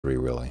3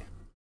 really.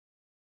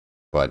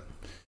 But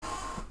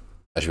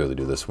I should be able to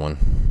do this one.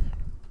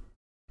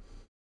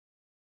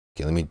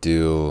 Okay, let me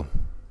do,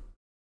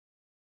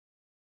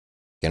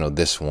 you know,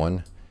 this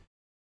one.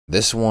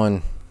 This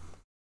one,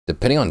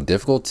 depending on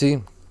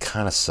difficulty,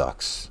 kind of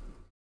sucks.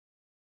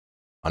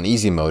 On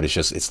easy mode, it's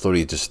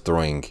literally just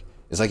throwing,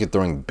 it's like you're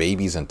throwing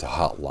babies into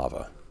hot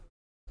lava.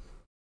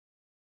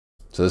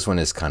 So this one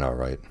is kind of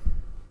alright.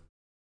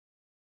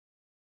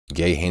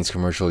 Gay Haynes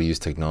commercial, use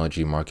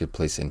technology,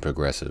 marketplace, and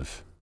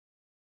progressive.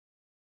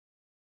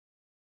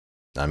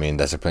 I mean,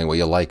 that's apparently what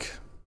you like.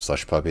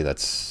 Slush puppy,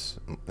 that's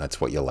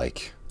what you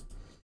like.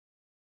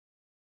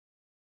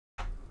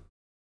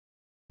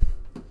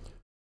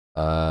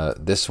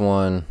 This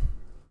one,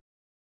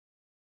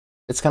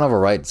 it's kind of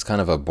alright. It's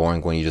kind of a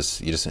boring one. You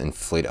just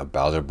inflate a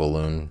Bowser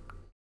balloon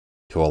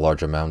to a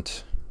large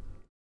amount.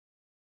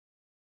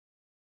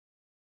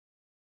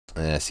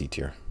 C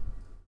tier.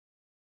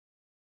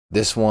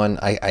 This one,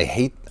 I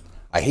hate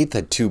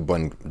the two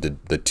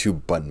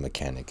button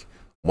mechanic.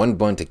 One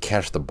button to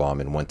catch the bomb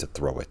and one to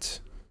throw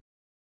it.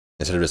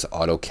 Instead of just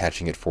auto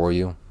catching it for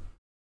you.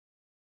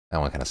 That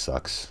one kind of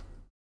sucks.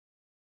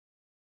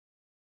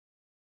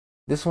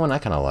 This one I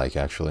kind of like,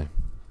 actually.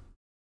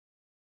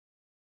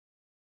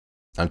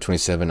 I'm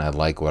 27, I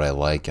like what I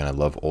like, and I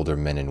love older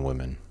men and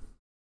women.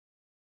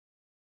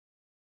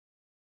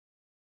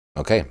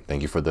 Okay,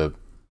 thank you for the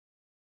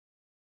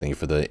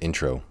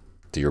intro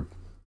to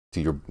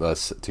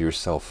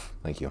yourself.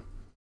 Thank you.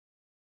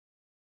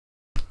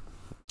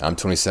 I'm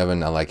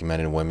 27, I like men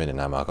and women, and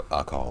I'm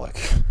alcoholic.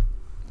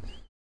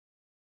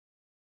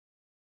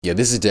 Yeah,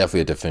 this is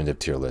definitely a definitive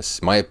tier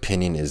list. My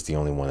opinion is the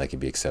only one that can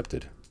be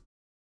accepted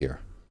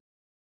here.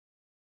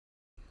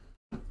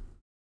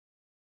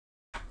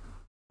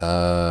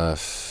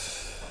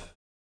 Let's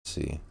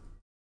see.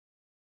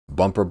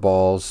 Bumper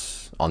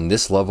balls on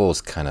this level is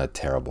kind of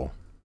terrible.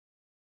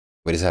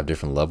 Wait, does it have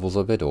different levels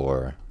of it,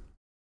 or?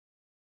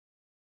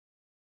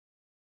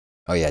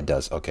 Oh yeah, it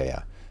does. Okay,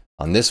 yeah.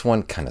 On this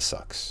one, kind of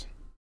sucks.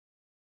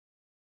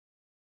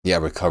 Yeah,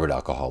 recovered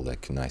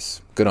alcoholic.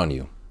 Nice. Good on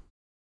you.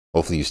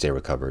 Hopefully you stay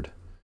recovered.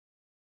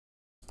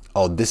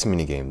 Oh, this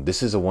minigame.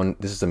 This is a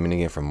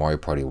minigame from Mario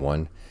Party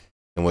 1,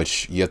 in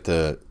which you have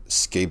to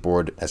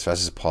skateboard as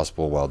fast as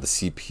possible while the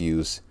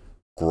CPUs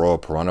grow a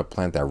piranha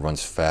plant that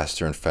runs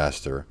faster and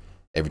faster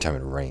every time it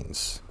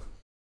rains.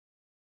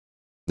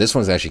 This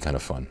one's actually kind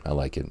of fun. I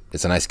like it.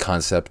 It's a nice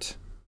concept.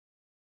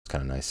 It's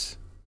kind of nice.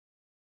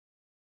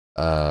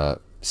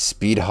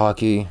 Speed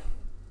hockey.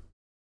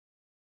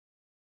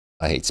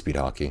 I hate speed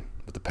hockey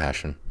with a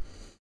passion.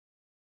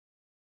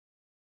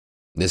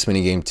 This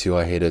minigame too,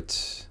 I hate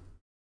it.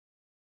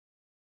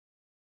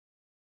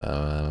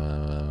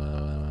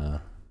 I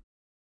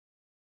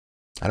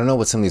don't know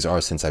what some of these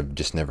are since I've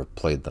just never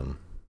played them.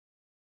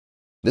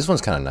 This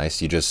one's kind of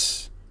nice. You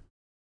just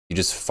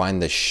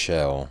find the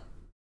shell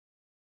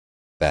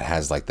that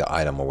has like the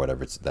item or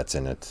whatever that's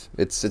in it.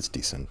 It's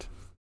decent.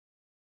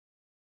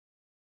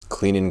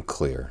 Clean and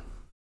clear.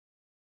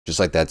 Just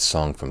like that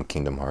song from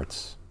Kingdom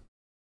Hearts.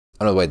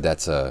 Oh no, wait,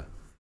 that's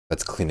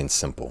clean and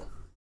simple.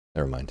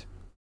 Never mind.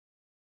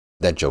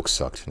 That joke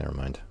sucked. Never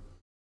mind.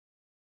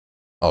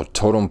 Oh,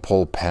 totem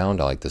pole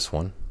pound. I like this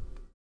one.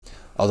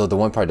 Although the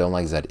one part I don't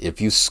like is that if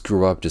you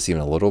screw up just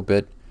even a little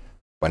bit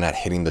by not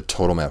hitting the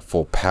totem at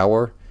full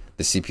power,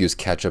 the CPUs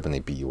catch up and they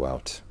beat you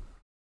out.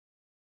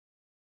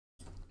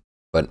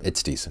 But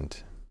it's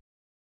decent.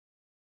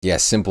 Yeah,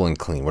 simple and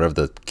clean. Whatever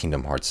the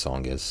Kingdom Hearts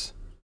song is.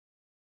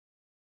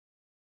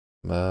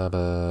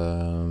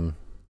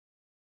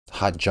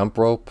 Hot jump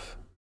rope.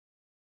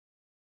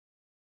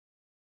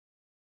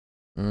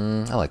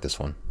 I like this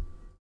one.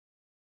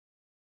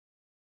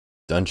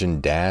 Dungeon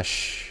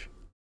dash.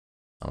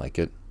 I like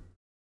it.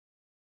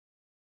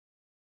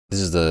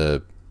 This is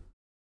the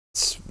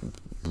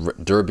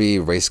derby,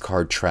 race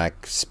car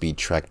track, speed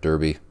track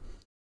derby.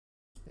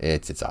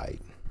 It's aight.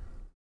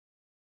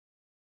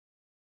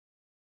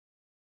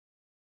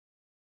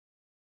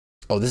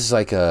 Oh, this is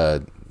like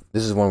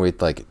this is one where you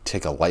like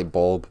take a light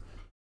bulb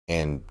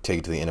and take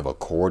it to the end of a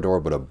corridor,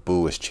 but a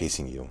boo is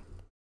chasing you.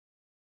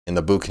 And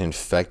the boo can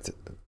infect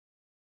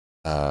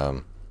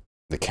the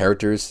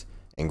characters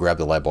and grab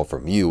the light bulb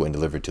from you and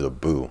deliver it to the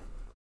boo.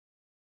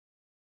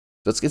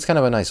 So it's kind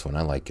of a nice one.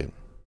 I like it.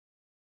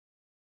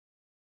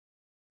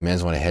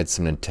 Man's want to head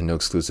some Nintendo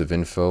exclusive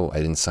info. I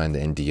didn't sign the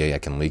NDA. I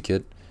can leak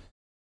it.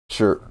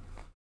 Sure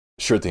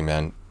thing,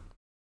 man.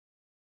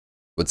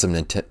 What's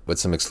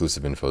some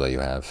exclusive info that you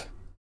have?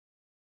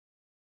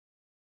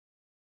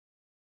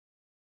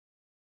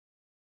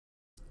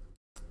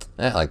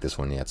 I like this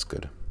one. Yeah, it's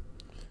good.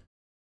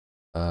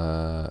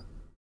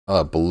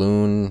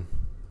 Balloon.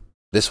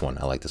 This one.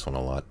 I like this one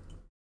a lot.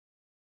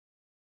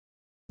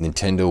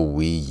 Nintendo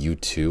Wii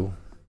U2.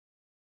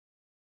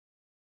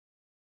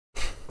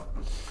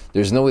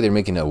 There's no way they're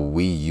making a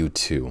Wii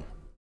U2.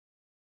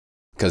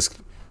 Because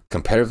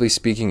comparatively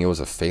speaking, it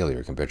was a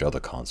failure compared to other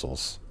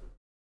consoles.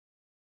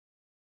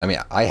 I mean,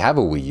 I have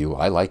a Wii U.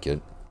 I like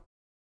it.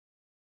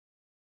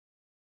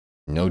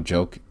 No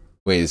joke.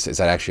 Wait, is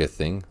that actually a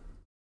thing?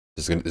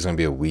 There's gonna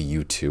be a Wii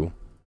U 2.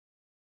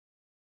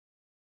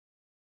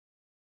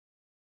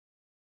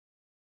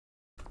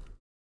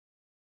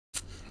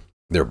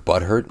 They're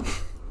butthurt.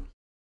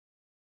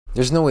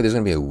 There's no way there's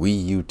gonna be a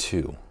Wii U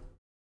 2.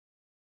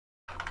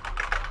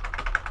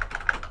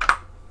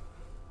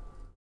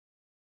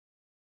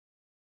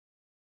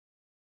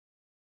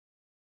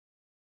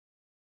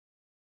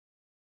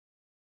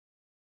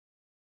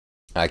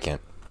 I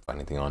can't find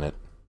anything on it.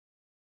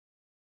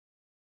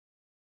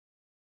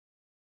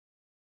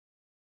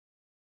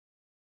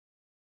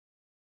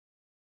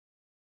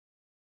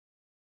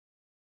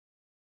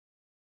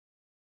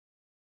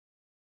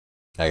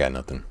 I got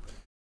nothing.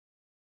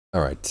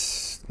 All right,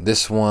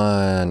 this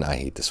one, I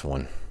hate this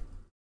one.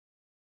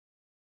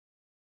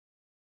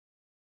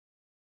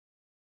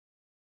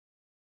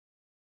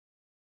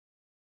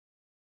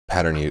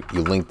 Pattern, you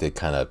linked it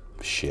kind of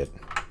shit,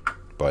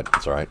 but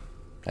it's all right.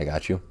 I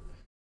got you.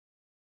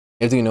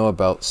 Anything you know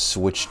about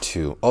Switch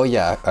 2? Oh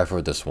yeah, I've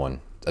heard this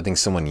one. I think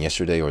someone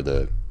yesterday or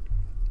the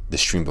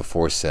stream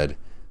before said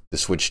the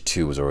Switch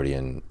 2 was already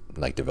in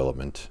like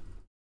development.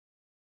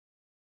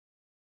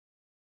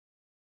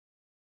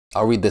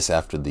 I'll read this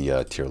after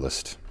the tier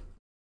list.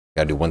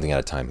 Gotta do one thing at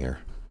a time here.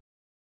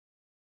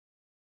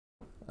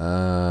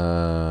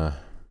 Our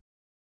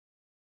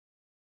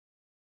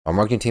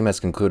marketing team has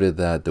concluded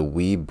that the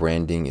Wii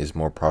branding is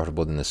more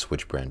profitable than the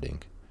Switch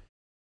branding.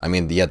 I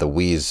mean, yeah, the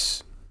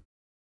Wii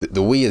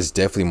is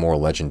definitely more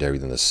legendary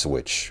than the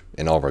Switch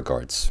in all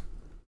regards.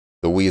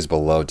 The Wii is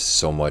beloved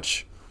so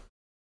much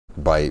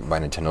by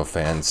Nintendo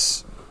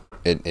fans.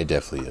 It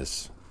definitely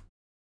is.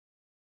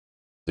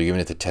 They're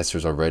giving it to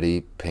testers already,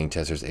 paying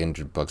testers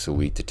 $800 a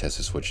week to test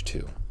the Switch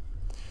 2.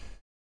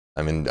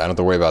 I mean, I don't have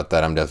to worry about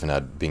that. I'm definitely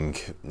not being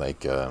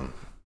like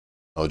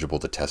eligible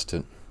to test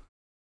it.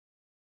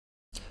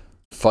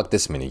 Fuck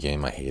this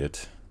minigame, I hate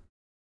it.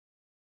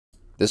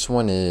 This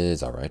one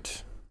is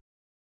alright.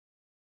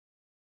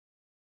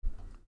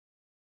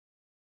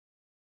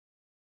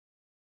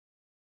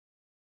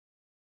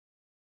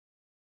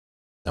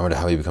 I wonder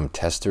how we become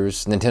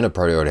testers. Nintendo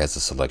probably already has a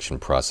selection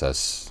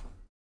process.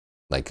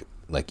 Like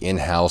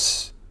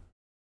in-house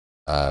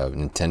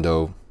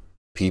Nintendo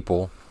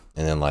people,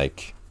 and then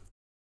like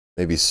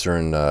maybe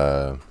certain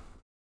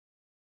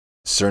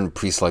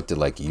pre-selected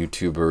like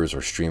YouTubers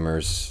or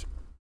streamers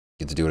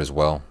get to do it as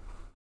well.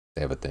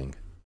 They have a thing.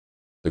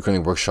 They're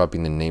currently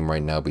workshopping the name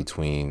right now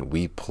between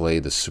Wii Play,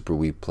 the Super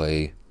Wii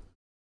Play,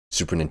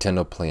 Super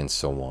Nintendo Play, and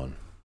so on.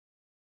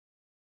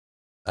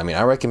 I mean,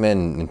 I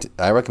recommend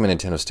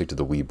Nintendo stick to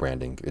the Wii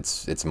branding.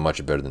 It's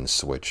much better than the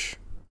Switch.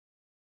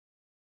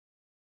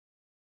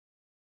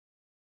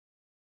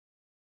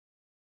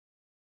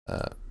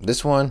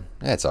 This one,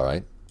 it's all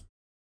right.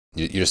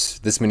 You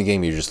just this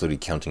minigame, you're just literally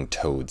counting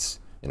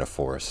toads in a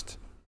forest.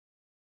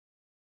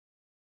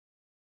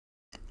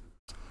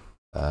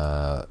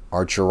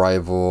 Archer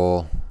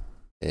Rival,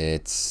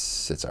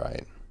 it's all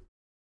right.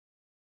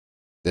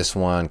 This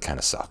one kind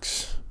of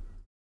sucks.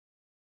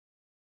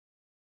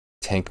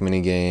 Tank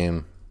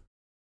minigame,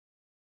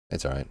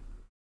 it's all right.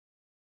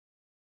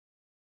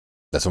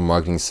 That's what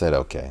marketing said.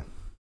 Okay,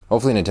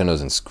 hopefully Nintendo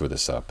doesn't screw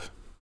this up.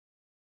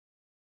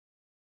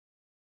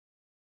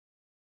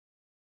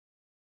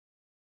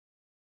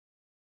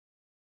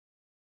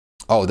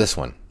 Oh, this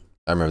one.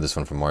 I remember this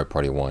one from Mario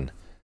Party 1.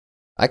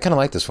 I kind of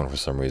like this one for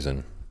some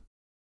reason.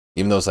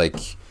 Even though it's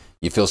like,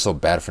 you feel so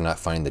bad for not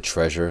finding the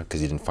treasure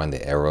because you didn't find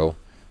the arrow.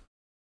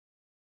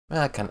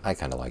 I kind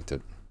of liked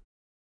it.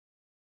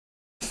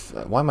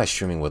 Why am I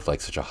streaming with like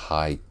such a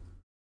high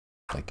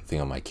like thing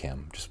on my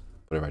cam? Just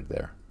put it right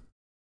there.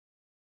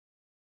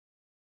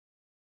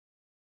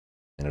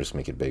 And I'll just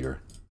make it bigger.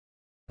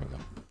 There we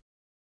go.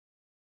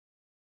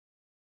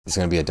 It's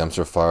going to be a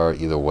dumpster fire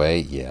either way.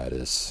 Yeah, it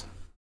is.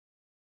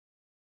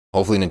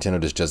 Hopefully Nintendo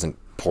just doesn't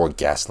pour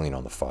gasoline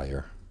on the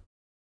fire.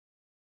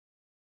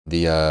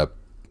 The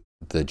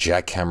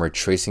jackhammer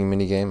tracing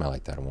minigame, I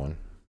like that one.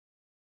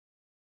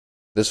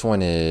 This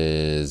one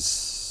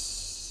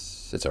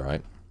is... it's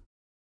alright.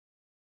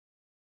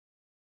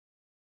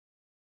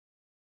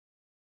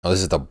 Oh,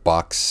 this is the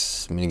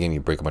box minigame. You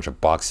break a bunch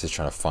of boxes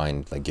trying to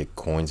find, like, get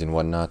coins and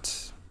whatnot.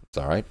 It's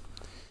alright.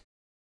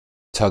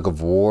 Tug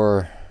of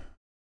War.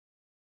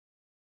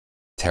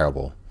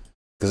 Terrible.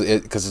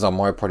 Because it's on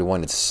Mario Party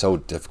 1, it's so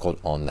difficult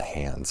on the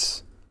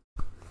hands.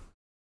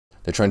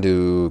 They're trying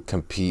to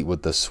compete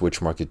with the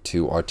Switch Market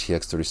 2,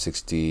 RTX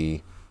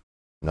 3060,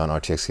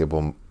 non-RTX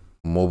capable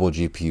mobile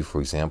GPU, for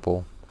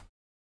example.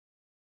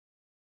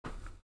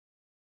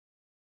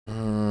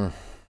 I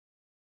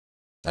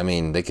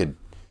mean, they can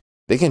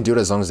do it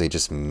as long as they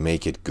just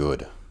make it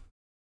good.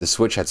 The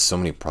Switch had so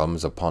many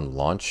problems upon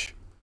launch.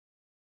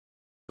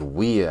 The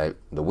Wii,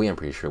 I'm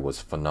pretty sure,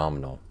 was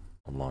phenomenal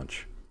on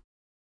launch.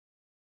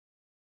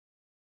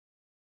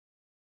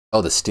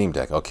 Oh, the Steam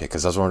Deck. Okay,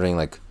 because I was wondering,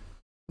 like,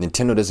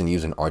 Nintendo doesn't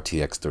use an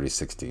RTX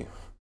 3060.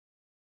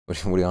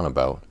 What are you on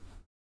about?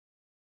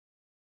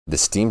 The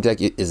Steam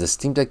Deck, is the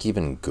Steam Deck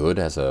even good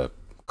as a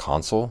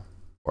console?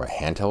 Or a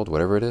handheld,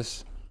 whatever it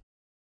is?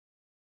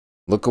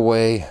 Look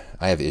away.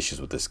 I have issues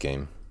with this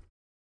game.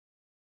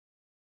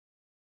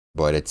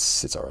 but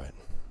it's all right.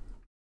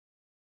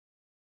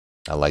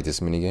 I like this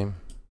minigame.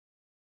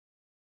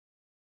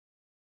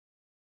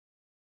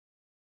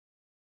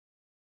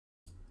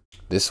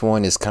 This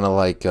one is kind of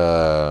like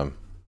the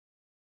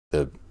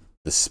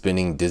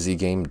spinning dizzy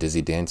game,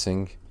 dizzy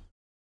dancing.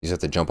 You just have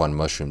to jump on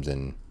mushrooms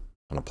and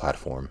on a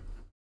platform.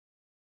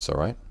 It's all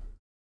right.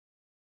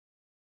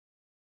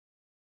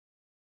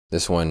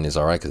 This one is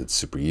all right because it's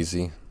super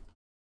easy.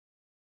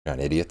 You're an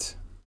idiot.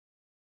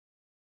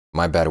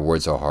 My bad,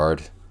 words are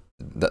hard.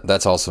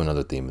 That's also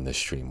another theme in this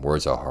stream.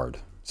 Words are hard,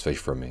 especially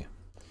for me.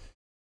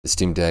 The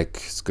Steam Deck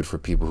is good for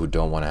people who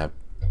don't want to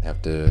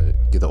have to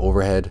get the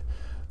overhead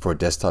for a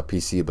desktop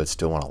PC, but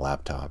still want a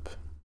laptop.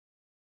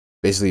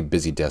 Basically,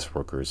 busy desk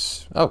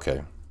workers.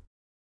 Okay.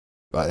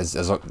 But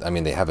I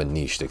mean, they have a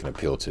niche they can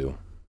appeal to.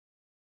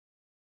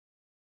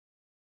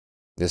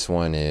 This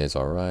one is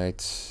all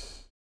right.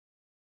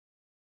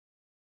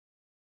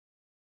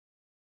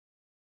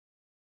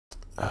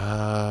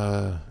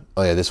 Oh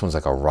yeah, this one's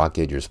like a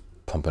rocket. You're just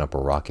pumping up a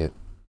rocket.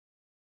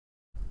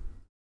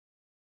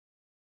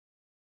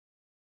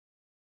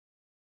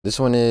 This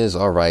one is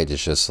all right.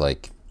 It's just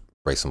like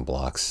break some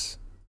blocks.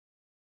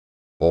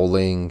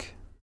 Bowling.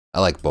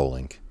 I like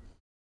bowling.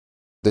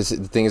 The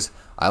thing is,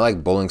 I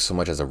like bowling so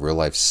much as a real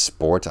life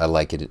sport. I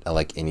like it. I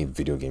like any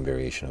video game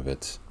variation of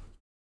it.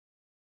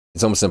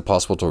 It's almost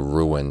impossible to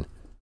ruin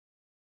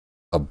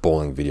a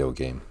bowling video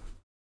game.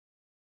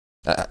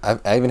 I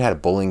even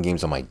had bowling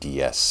games on my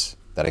DS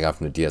that I got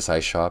from the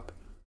DSi shop.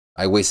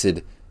 I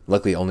wasted,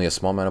 luckily, only a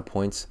small amount of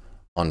points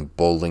on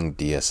bowling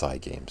DSi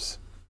games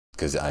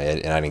because I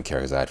didn't care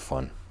because I had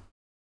fun.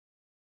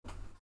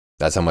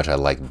 That's how much I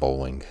like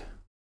bowling.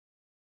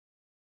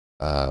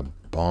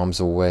 Bombs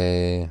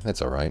away.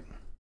 That's all right.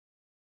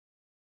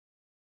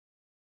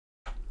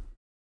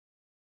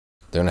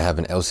 They're gonna have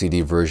an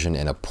LCD version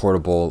and a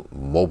portable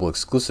mobile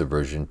exclusive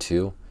version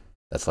too.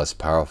 That's less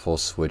powerful. A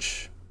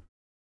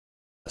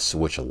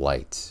Switch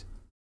Lite.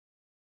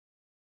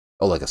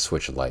 Oh, like a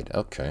Switch Lite.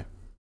 Okay.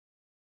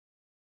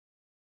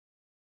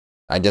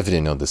 I definitely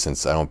didn't know this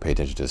since I don't pay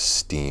attention to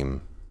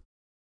Steam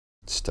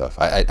stuff.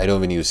 I don't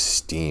even use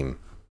Steam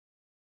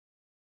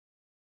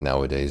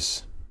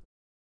nowadays.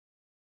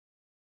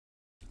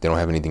 They don't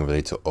have anything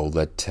related to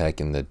OLED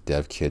tech in the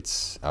dev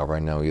kits out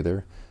right now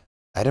either.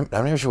 I'm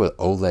not even sure what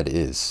OLED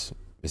is.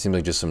 It seems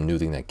like just some new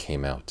thing that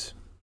came out.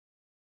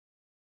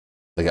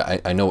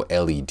 Like I know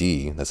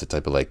LED, that's a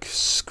type of like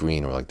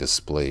screen or like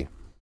display.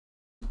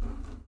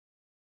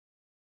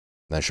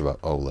 Not sure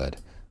about OLED.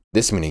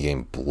 This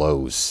minigame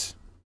blows.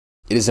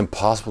 It is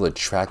impossible to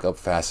track up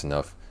fast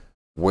enough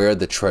where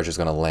the treasure is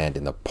gonna land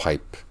in the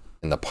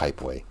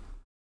pipeway.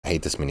 I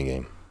hate this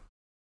minigame.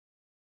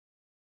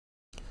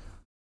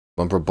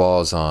 Bumper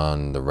balls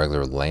on the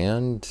regular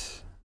land.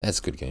 That's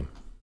a good game.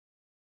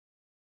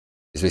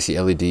 It's basically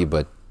LED,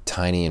 but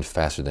tiny and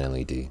faster than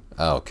LED.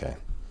 Oh, okay.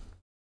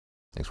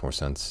 Makes more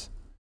sense.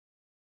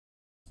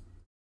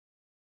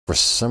 For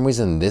some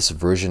reason, this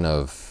version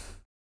of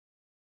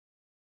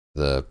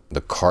the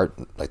cart,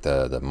 like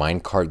the mine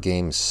cart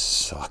game,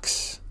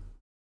 sucks.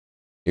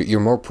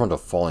 You're more prone to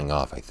falling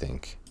off, I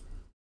think.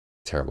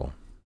 Terrible.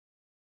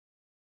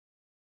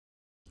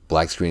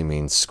 Black screen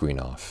means screen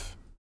off.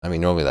 I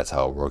mean, normally that's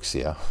how it works,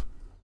 yeah.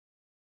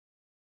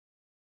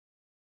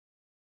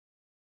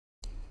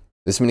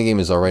 This minigame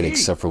is alright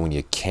except for when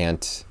you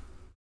can't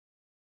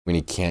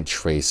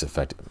trace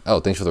effect.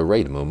 Oh, thanks for the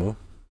raid, Mumu.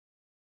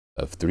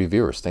 Of 3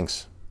 viewers,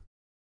 thanks.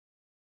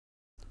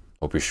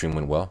 Hope your stream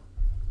went well.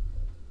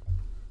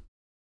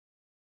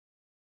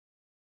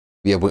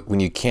 Yeah, when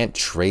you can't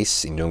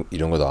trace and you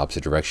don't go the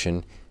opposite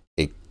direction,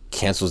 it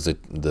cancels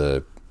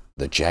the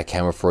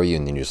jackhammer for you,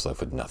 and then you're just left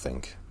with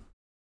nothing.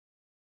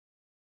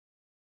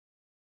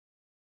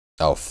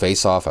 Oh,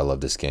 Face Off! I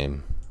love this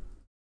game.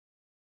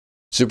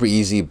 Super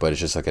easy, but it's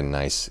just like a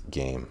nice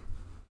game.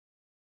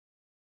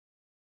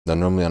 Now,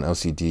 normally on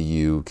LCD,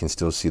 you can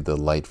still see the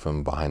light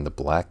from behind the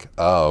black.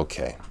 Oh,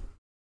 okay.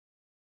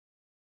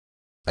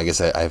 I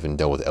guess I haven't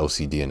dealt with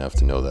LCD enough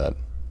to know that.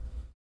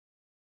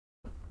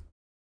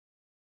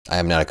 I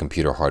am not a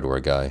computer hardware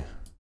guy.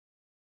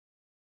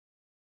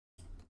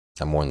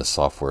 I'm more on the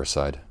software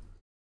side.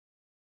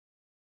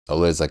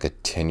 OLED is like a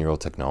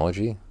 10-year-old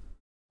technology?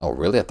 Oh,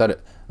 really? I thought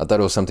it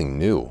was something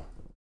new.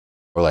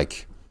 Or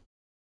like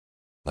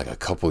a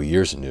couple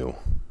years new.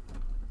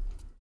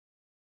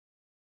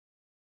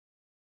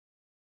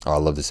 Oh, I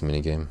love this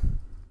minigame.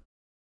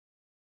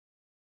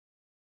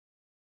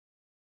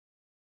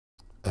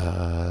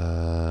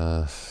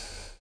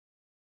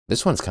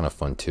 This one's kind of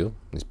fun too.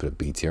 Let's put a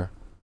beat here.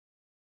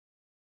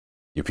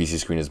 Your PC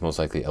screen is most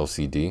likely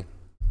LCD.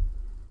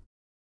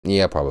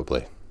 Yeah,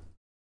 probably.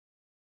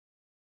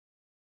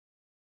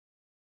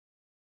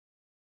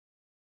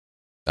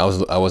 I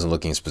wasn't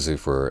looking specifically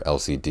for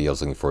LCD. I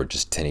was looking for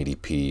just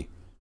 1080p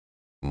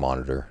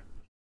monitor.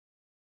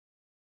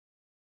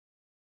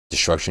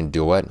 Destruction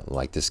Duet,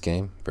 like this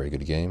game. Very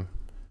good game.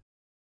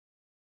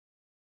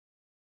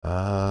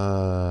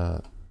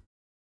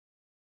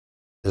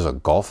 There's a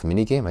golf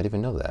mini game. I didn't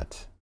even know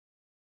that.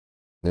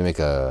 They make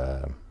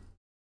a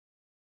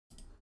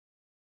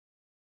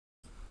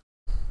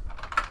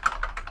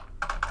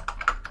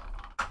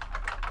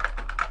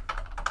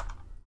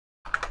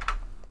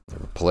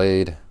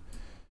played.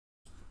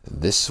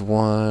 This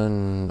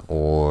one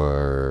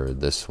or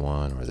this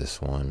one or this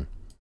one.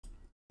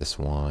 This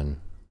one.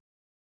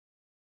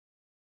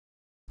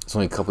 It's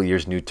only a couple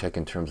years new tech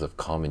in terms of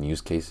common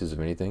use cases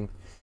of anything.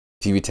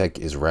 TV tech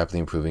is rapidly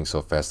improving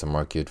so fast the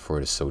market for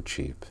it is so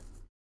cheap.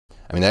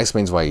 I mean, that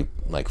explains why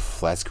like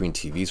flat screen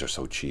TVs are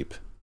so cheap.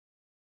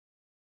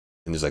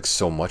 And there's like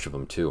so much of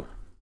them too.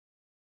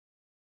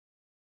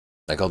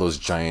 Like all those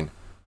giant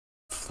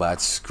flat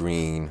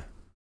screen,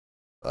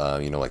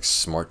 you know, like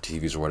smart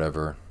TVs or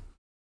whatever.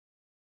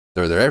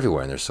 They're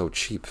everywhere and they're so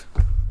cheap.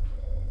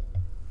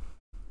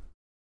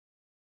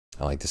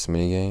 I like this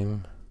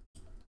minigame.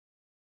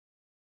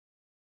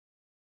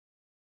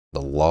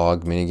 The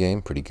log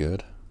minigame, pretty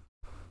good.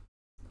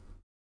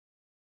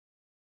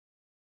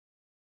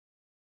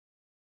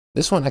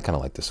 This one, I kind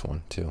of like this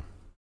one too.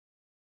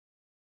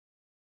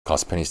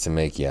 Cost pennies to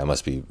make, yeah, it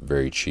must be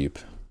very cheap.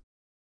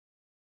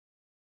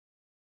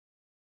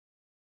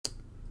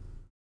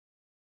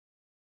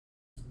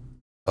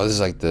 Oh, this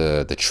is like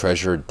the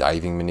treasure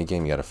diving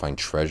minigame. You gotta find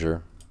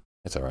treasure.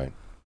 It's alright.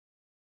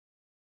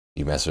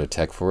 You master the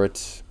tech for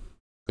it.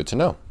 Good to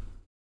know.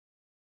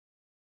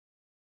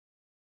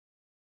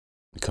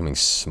 Becoming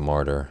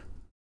smarter.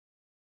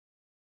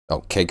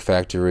 Oh, Cake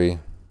Factory.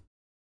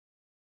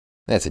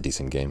 That's a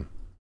decent game.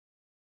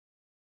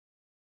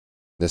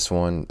 This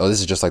one, oh, this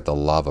is just like the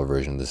lava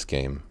version of this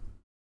game.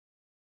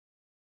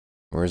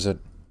 Where is it?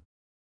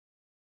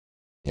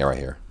 Yeah, right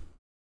here.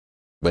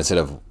 But instead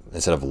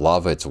of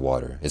lava, it's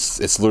water.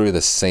 It's literally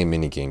the same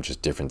mini game,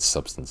 just different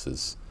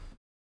substances.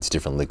 It's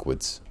different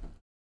liquids.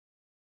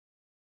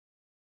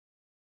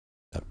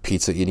 A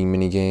pizza eating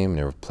mini game.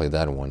 Never played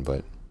that one,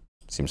 but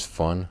it seems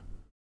fun.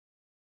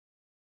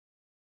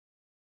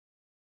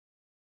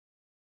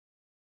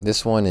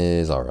 This one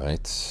is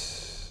alright.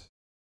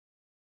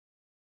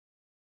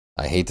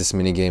 I hate this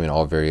minigame and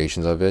all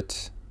variations of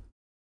it.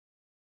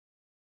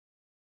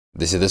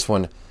 This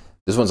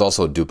one's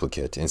also a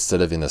duplicate.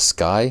 Instead of in the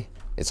sky,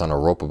 it's on a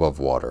rope above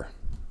water.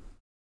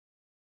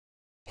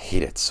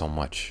 Hate it so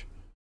much.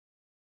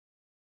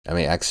 I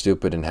may act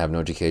stupid and have no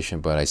education,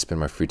 but I spend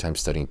my free time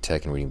studying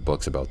tech and reading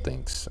books about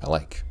things I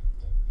like.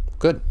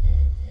 Good.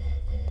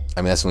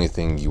 I mean, that's the only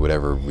thing you would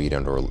ever read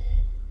and or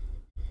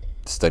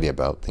study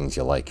about, things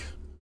you like.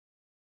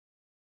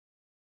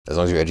 As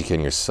long as you're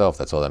educating yourself,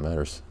 that's all that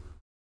matters.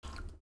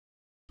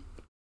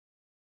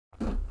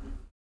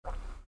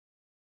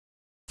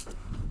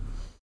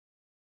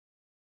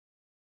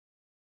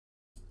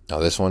 Oh,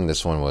 this one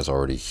was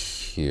already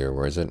here.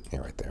 Where is it?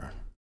 Yeah, right there.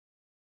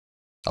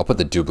 I'll put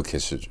the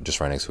duplicates just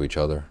right next to each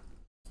other.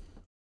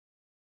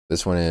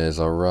 This one is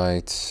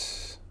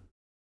alright.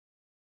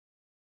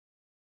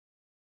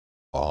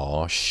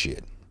 Aw,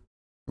 shit.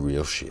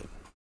 Real shit.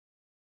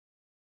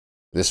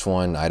 This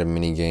one, item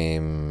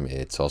minigame,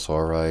 it's also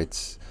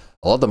alright.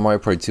 A lot of the Mario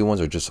Party 2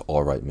 ones are just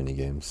alright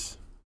minigames.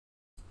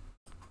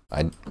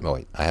 Oh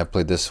wait, I have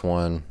played this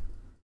one.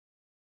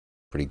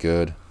 Pretty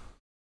good.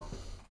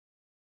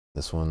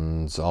 This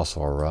one's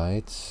also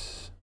alright.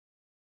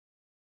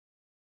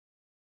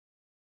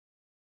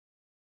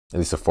 At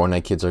least the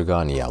Fortnite kids are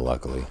gone. Yeah,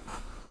 luckily.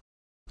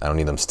 I don't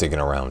need them sticking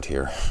around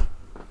here.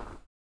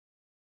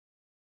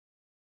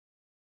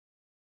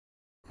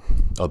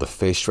 Oh, the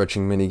face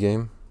stretching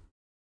minigame.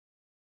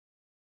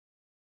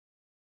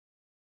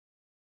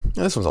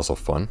 Yeah, this one's also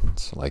fun.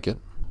 I like it.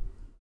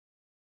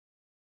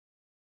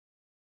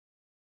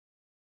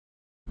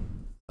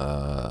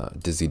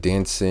 Dizzy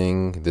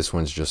dancing. This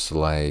one's just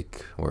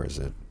like, where is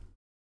it?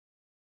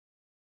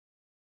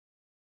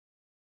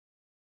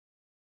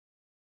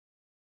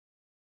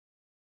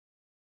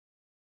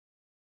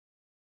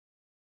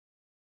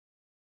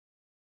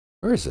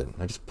 Where is it?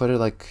 I just put it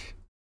like...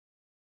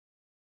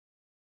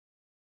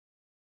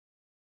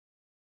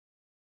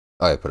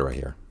 Oh, I put it right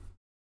here.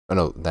 Oh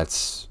no,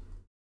 that's...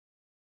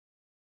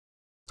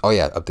 Oh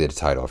yeah, updated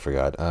title, I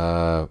forgot.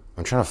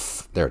 I'm trying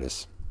to... There it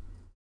is.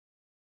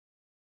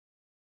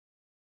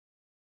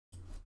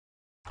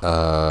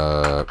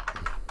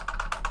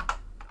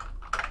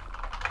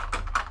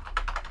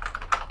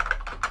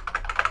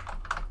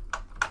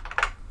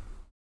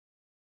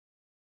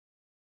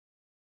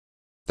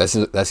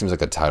 That seems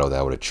like a title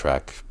that would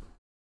attract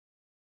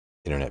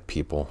internet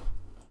people.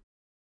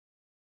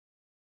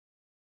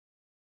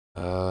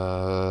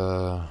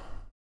 Oh,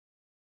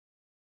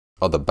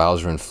 the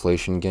Bowser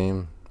inflation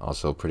game,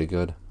 also pretty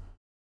good.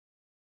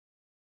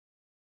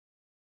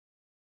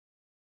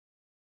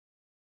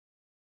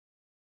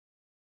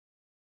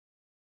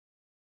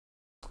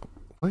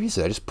 Where is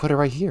it? I just put it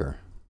right here.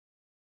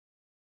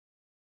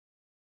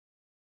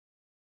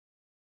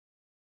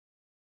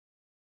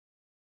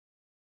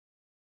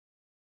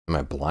 Am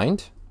I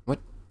blind? What?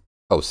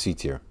 Oh, C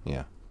tier.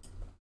 Yeah.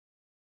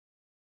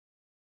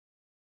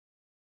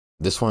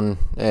 This one,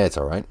 it's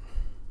alright.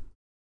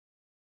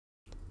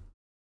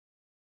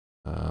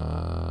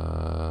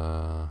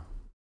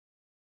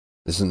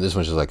 This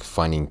one's just like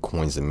finding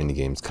coins in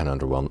minigames, kind of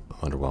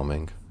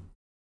underwhelming.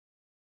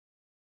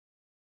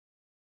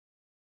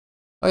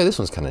 Oh yeah, this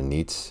one's kind of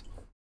neat.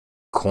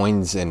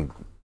 Coins and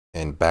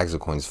and bags of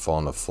coins fall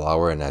on the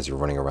flower, and as you're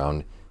running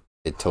around,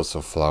 it tilts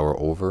the flower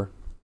over.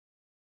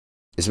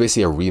 It's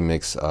basically a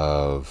remix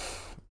of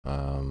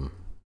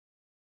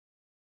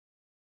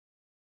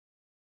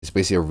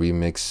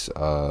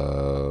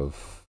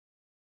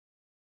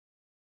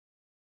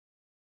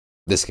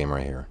this game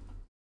right here.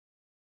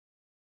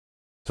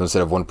 So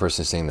instead of one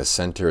person staying in the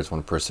center, it's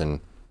one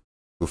person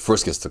who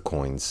first gets the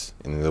coins,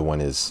 and the other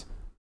one is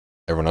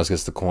everyone else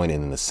gets the coin,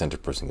 and then the center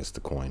person gets the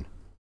coin.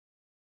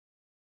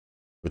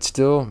 But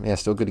still, yeah,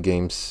 still good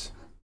games.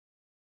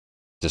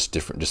 Just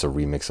different, just a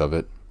remix of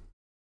it.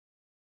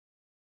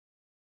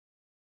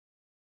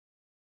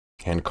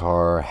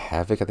 Handcar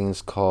Havoc, I think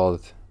it's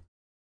called.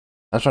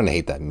 I'm trying to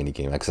hate that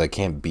minigame because I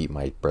can't beat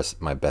my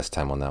best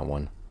time on that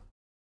one.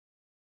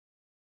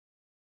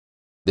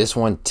 This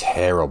one,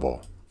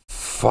 terrible.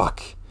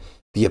 Fuck.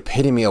 The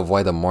epitome of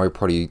why the Mario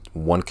Party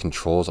 1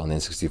 controls on the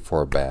N64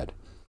 are bad.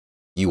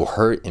 You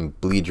hurt and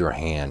bleed your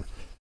hand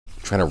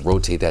trying to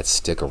rotate that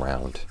stick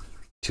around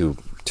to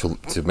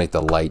make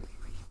the light,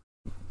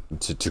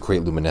 to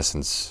create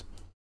luminescence.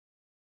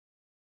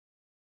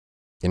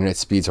 Internet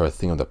speeds are a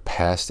thing of the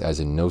past, as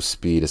in no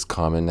speed is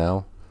common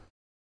now.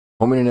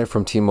 Home internet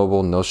from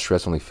T-Mobile, no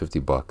stress, only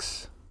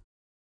 $50.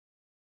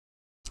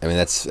 I mean,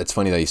 it's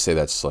funny that you say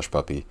that, Slush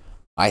Puppy.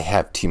 I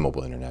have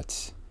T-Mobile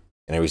internet,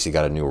 and I recently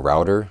got a new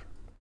router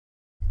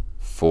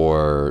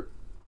for,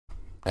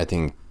 I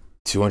think,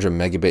 200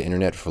 megabit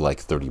internet for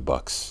like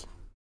 $30.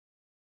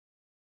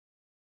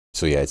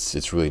 So yeah,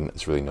 it's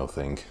really no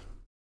thing.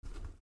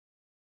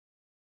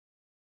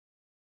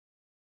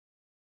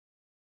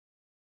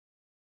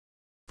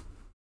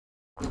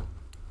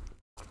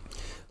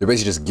 They're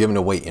basically just giving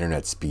away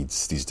internet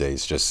speeds these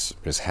days. Just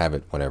have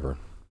it, whatever.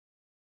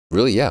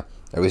 Really, yeah.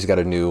 I always got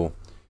a new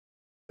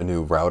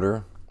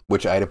router,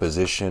 which I had to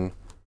position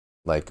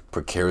like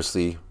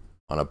precariously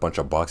on a bunch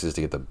of boxes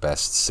to get the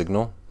best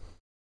signal.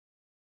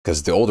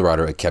 Because the old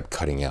router, it kept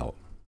cutting out.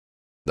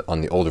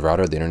 On the old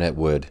router, the internet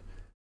would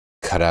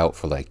cut out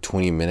for like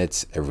 20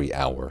 minutes every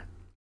hour.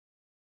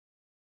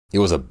 It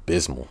was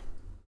abysmal.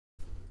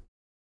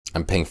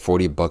 I'm paying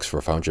 $40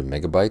 for 500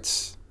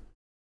 megabytes.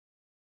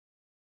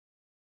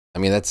 I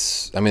mean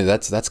that's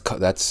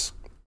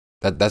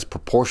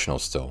proportional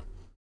still.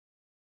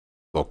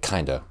 Well,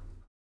 kinda.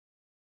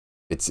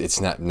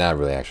 It's not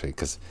really actually,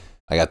 because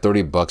I got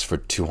 $30 for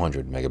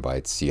 200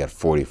 megabytes. You got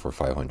 40 for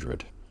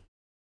 500.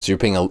 So you're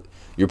paying a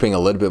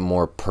little bit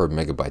more per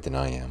megabyte than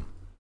I am.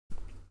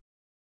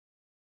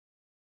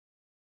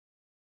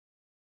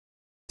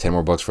 10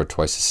 more bucks for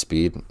twice the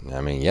speed.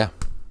 I mean, yeah.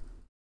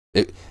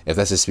 If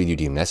that's the speed you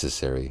deem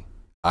necessary.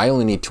 I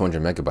only need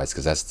 200 megabytes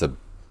because that's the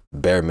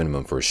bare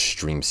minimum for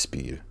stream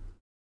speed.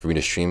 For me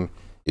to stream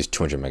is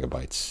 200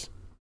 megabytes.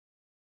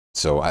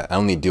 So I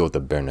only deal with the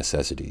bare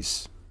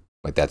necessities.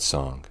 Like that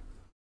song.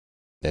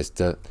 That's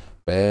the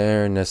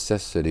bare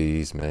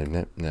necessities.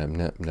 The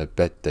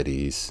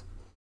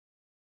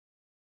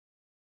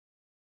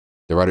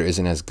router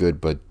isn't as good,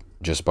 but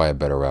just buy a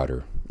better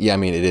router. Yeah, I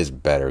mean, it is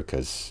better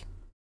because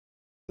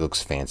it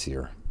looks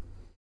fancier.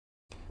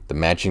 The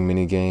matching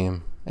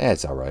minigame,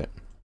 it's alright.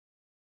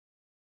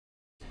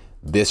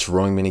 This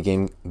rowing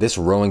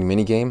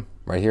minigame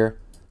right here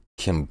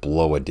can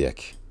blow a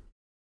dick.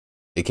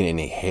 It can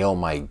inhale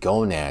my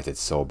gonads,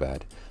 it's so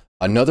bad.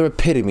 Another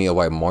epitome of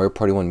why Mario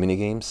Party 1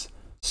 minigames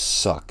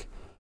suck.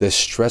 The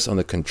stress on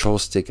the control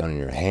stick on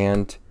your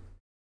hand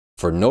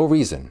for no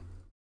reason.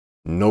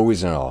 No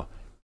reason at all.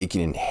 It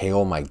can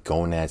inhale my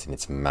gonads in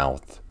its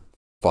mouth.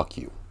 Fuck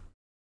you.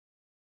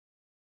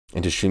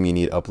 And to stream, you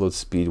need upload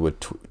speed, with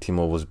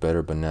T-Mobile was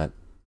better, but not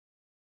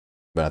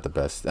the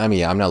best. I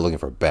mean, I'm not looking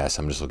for best.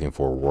 I'm just looking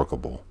for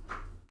workable.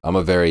 I'm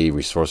a very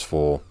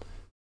resourceful,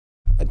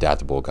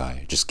 adaptable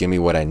guy. Just give me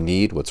what I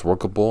need, what's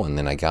workable, and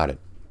then I got it.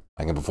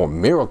 I can perform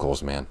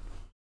miracles, man.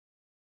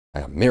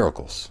 I got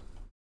miracles.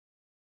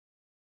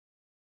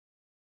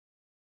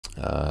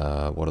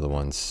 What are the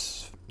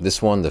ones?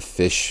 This one, the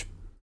fish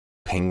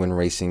penguin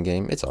racing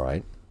game. It's all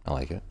right. I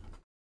like it.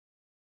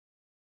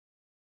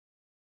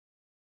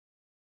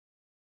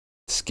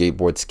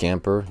 Skateboard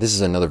Scamper. This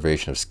is another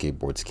variation of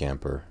Skateboard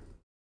Scamper.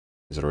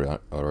 Is it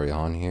already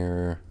on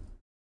here?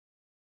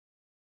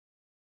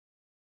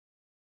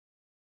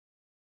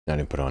 I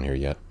didn't put it on here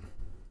yet.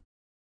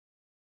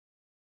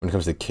 When it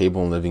comes to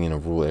cable and living in a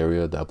rural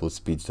area, the upload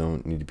speeds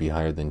don't need to be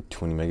higher than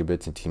 20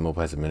 megabits, and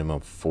T-Mobile has a minimum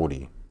of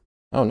 40.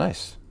 Oh,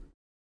 nice.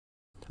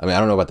 I mean, I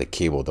don't know about the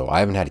cable, though. I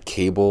haven't had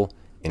cable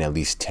in at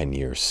least 10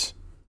 years.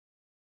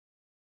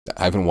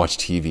 I haven't watched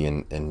TV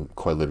in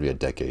quite literally a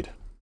decade.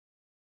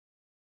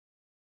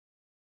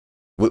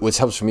 Which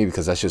helps for me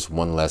because that's just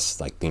one less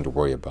thing to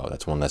worry about.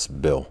 That's one less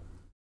bill.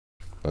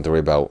 Don't have to worry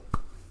about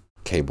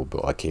cable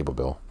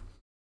bill.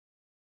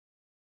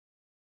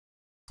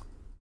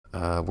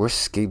 Where's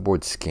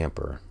Skateboard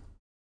Scamper?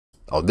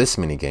 Oh, this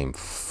minigame.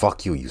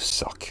 Fuck you, you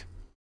suck.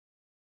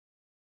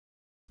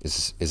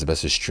 This is the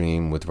best to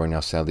stream with right now,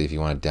 sadly. If you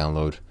want to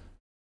download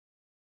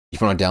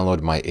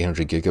my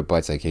 800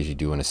 gigabytes, I occasionally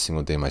do in a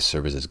single day. My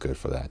service is good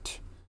for that.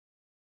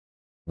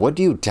 What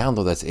do you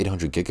download that's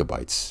 800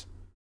 gigabytes?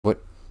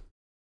 What?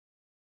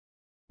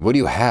 What do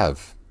you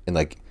have? And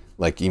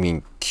like you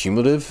mean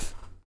cumulative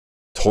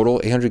total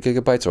 800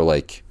 gigabytes or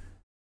like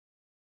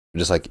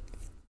just like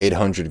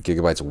 800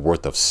 gigabytes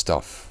worth of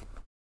stuff?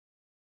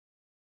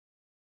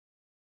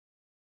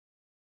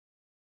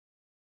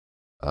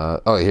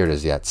 Oh, here it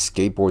is. Yeah, it's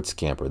Skateboard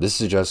Scamper.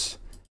 This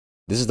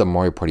is the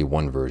Mario Party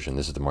 1 version.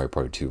 This is the Mario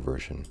Party 2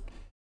 version.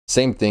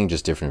 Same thing,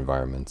 just different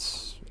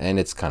environments. And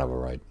it's kind of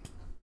alright.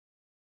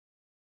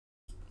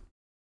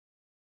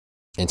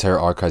 Entire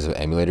archives of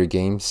emulator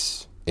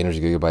games.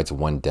 800 gigabytes,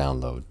 1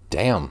 download.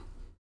 Damn.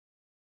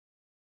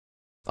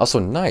 Also,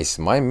 nice.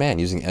 My man,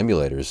 using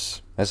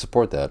emulators. I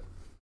support that.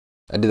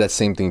 I did that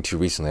same thing too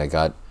recently. I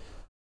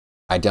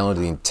downloaded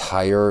the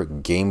entire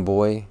Game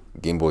Boy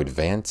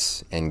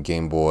Advance, and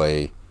Game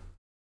Boy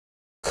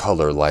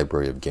Color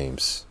library of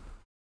games.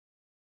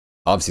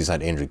 Obviously, it's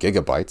not 800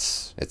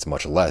 gigabytes. It's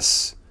much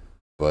less.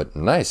 But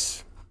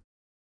nice.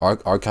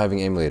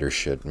 Archiving emulator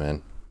shit,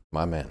 man.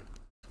 My man.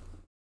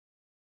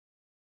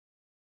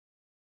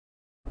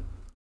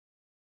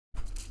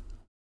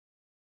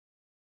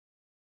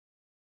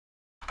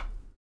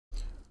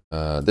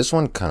 This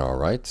one kind of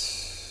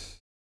alright.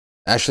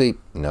 Actually,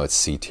 no, it's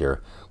C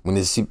tier. When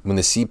the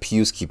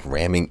CPUs keep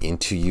ramming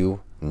into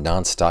you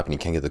non-stop and you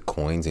can't get the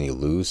coins and you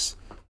lose,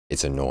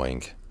 it's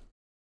annoying.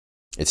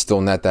 It's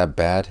still not that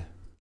bad.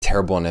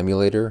 Terrible on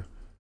emulator,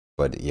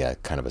 but yeah,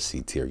 kind of a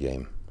C tier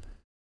game.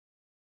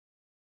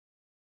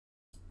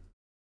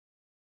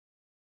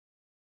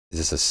 Is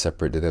this a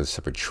separate, do they have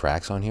separate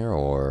tracks on here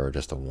or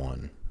just a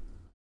one?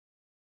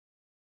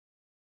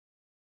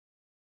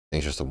 I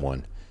think it's just a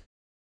one.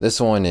 This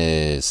one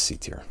is C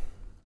tier.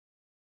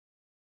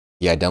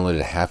 Yeah, I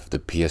downloaded half of the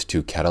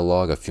PS2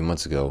 catalog a few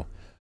months ago.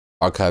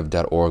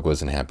 Archive.org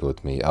wasn't happy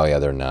with me. Oh yeah,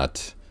 they're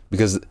not.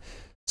 Because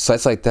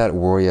sites like that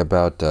worry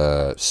about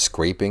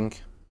scraping.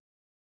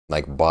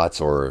 Like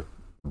bots or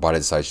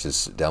botted sites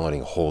just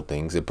downloading whole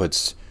things. It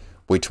puts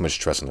way too much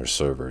stress on their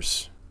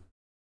servers.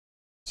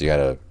 So you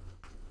gotta...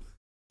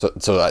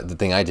 So the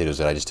thing I did was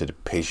that I just did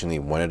it patiently,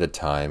 one at a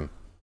time,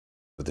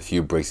 with a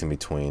few breaks in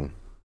between.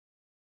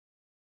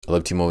 I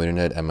love T-Mobile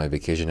Internet at my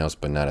vacation house,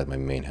 but not at my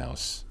main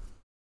house.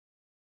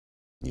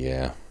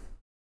 Yeah.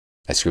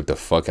 I scraped the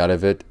fuck out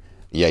of it.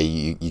 Yeah,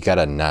 you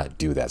gotta not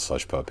do that,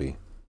 Slush Puppy.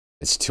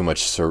 It's too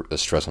much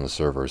stress on the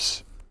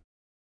servers.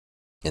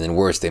 And then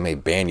worse, they may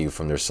ban you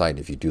from their site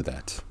if you do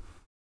that.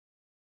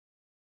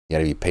 You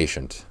gotta be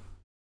patient.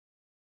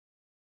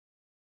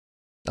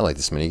 I like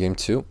this minigame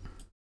too.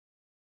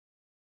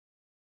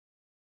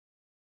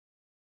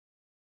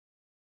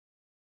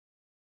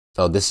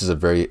 Oh, this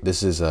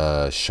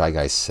is Shy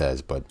Guy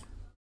Says, but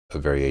a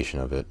variation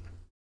of it.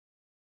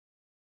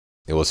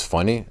 It was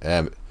funny.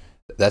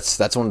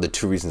 That's one of the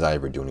two reasons I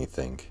ever do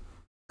anything.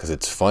 Because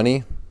it's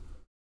funny.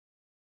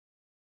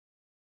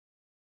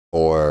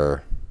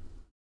 Or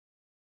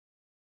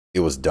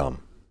it was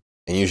dumb.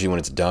 And usually when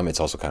it's dumb, it's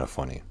also kind of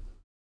funny.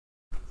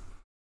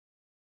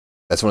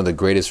 That's one of the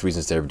greatest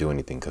reasons to ever do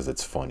anything, because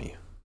it's funny.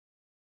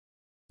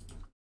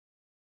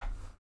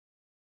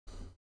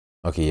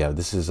 Okay, yeah,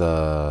 this is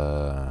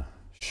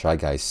Shy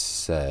Guy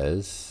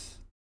Says.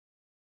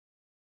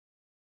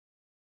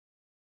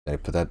 Did I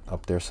put that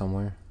up there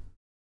somewhere?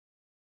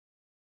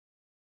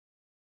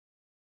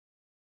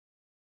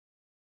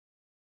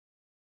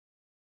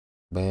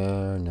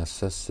 Bare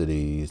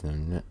necessities.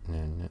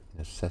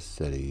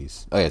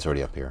 Necessities. Oh yeah, it's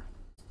already up here.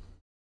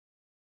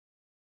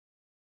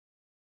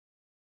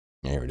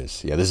 Here it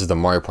is. Yeah, this is the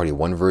Mario Party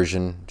 1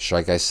 version.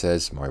 Shy Guy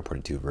Says, Mario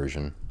Party 2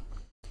 version.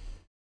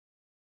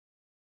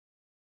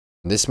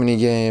 This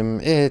minigame,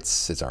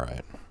 it's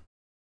alright.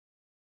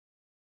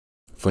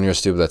 Funny or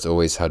stupid, that's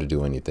always how to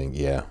do anything.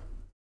 Yeah.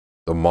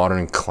 The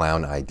modern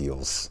clown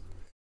ideals.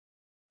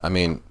 I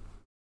mean,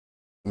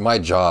 my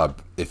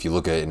job, if you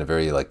look at it in a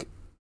very like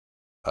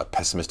a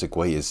pessimistic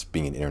way, is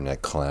being an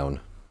internet clown.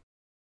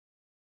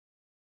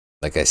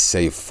 Like I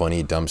say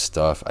funny dumb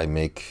stuff. I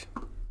make,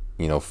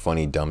 you know,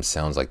 funny dumb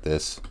sounds like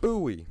this.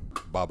 Ooey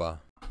baba.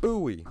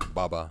 Ooey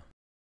baba.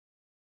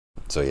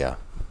 So yeah.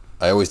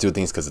 I always do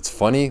things because it's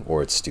funny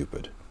or it's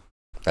stupid.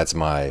 That's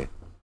my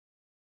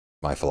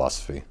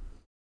philosophy.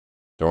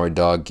 Don't worry,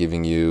 dog,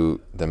 giving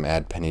you them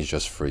ad pennies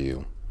just for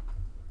you.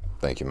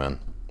 Thank you, man.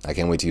 I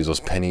can't wait to use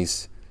those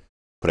pennies.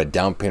 Put a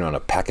down payment on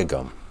a pack of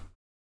gum.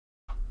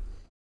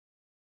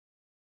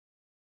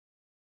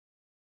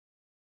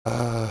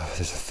 There's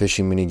a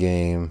fishing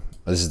minigame.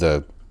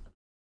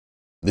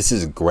 This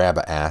is grab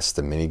ass,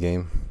 the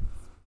minigame.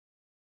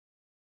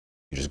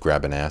 You just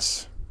grab an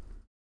ass.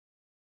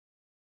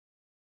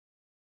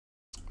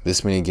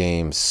 This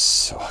minigame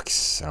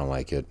sucks. I don't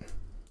like it.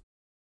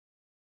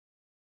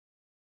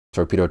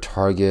 Torpedo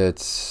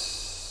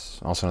targets.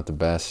 Also not the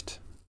best.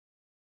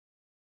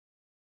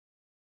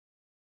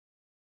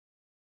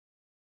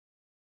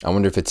 I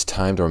wonder if it's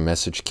timed or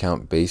message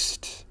count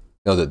based.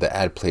 No, the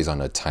ad plays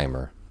on a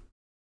timer.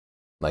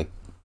 Like,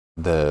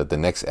 the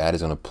next ad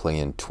is going to play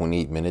in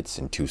 28 minutes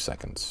and 2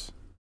 seconds.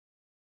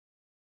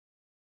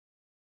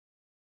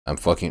 I'm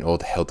fucking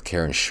old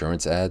healthcare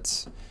insurance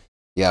ads.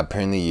 Yeah,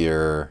 apparently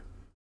you're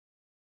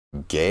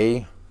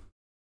gay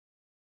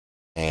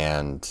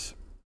and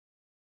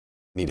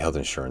need health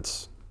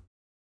insurance,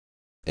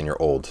 and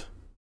you're old,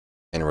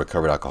 and a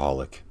recovered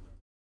alcoholic.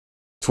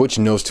 Twitch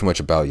knows too much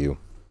about you.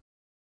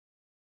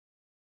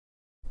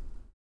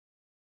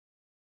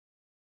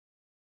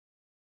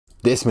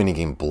 This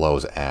minigame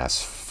blows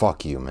ass.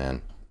 Fuck you,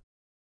 man.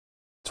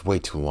 It's way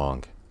too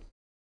long.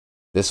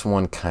 This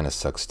one kind of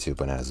sucks too,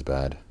 but not as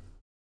bad.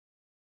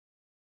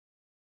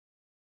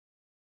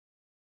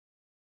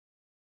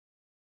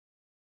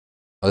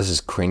 Oh, this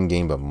is Crane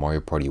Game, but Mario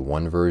Party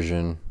 1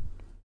 version.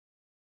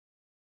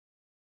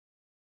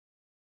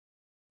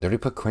 Did I already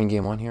put Crane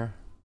Game on here?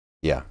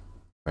 Yeah,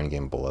 Crane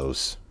Game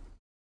blows.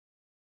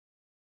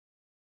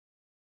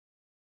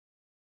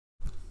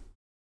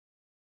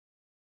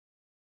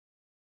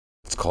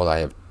 It's called I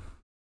Have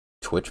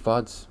Twitch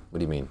VODs? What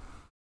do you mean?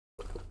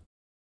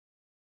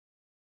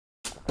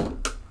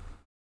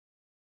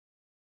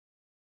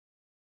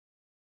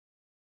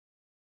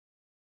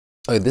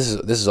 Oh, this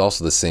is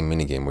also the same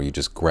minigame where you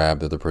just grab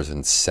the other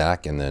person's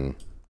sack and then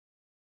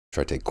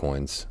try to take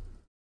coins.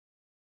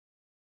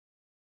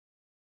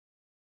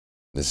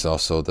 This is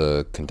also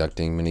the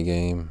conducting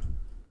minigame.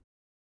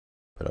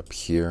 Put up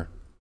here.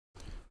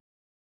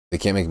 They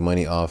can't make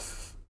money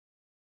off.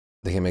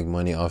 They can't make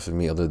money off of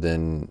me other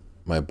than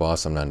my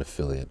boss. I'm not an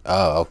affiliate.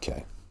 Oh,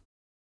 okay.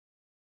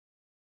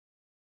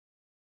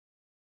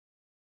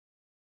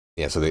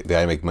 Yeah, so they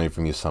gotta make money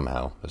from you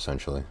somehow,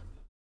 essentially.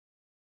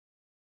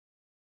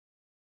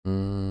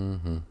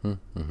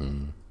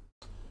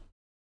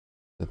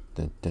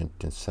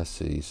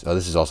 Necessities. Oh,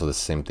 this is also the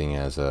same thing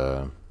as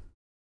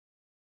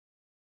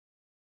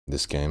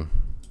this game.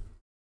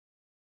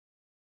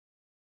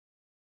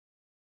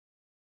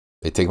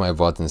 They take my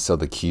VOD and sell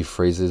the key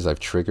phrases I've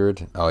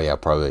triggered. Oh yeah,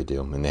 probably they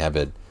do. And they have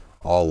it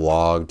all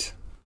logged.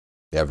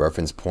 They have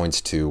reference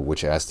points to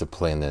which ads to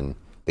play, and then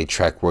they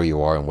track where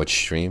you are and which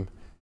stream,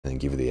 and then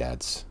give you the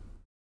ads.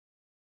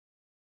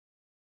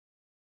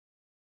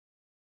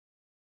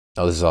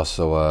 Oh, this is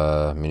also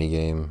a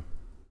minigame.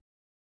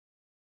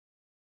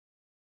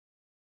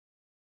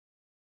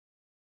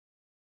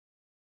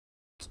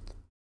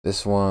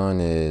 This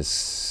one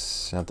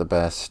is not the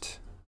best.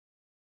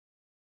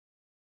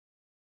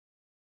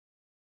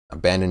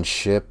 Abandoned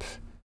Ship.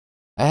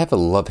 I have a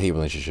love-hate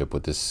relationship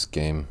with this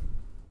game.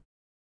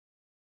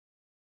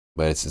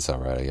 But it's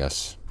alright, I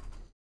guess.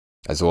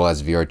 As well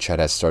as VR Chat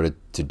has started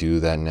to do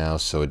that now,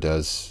 so it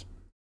does.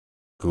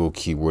 Google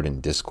keyword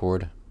in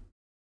Discord.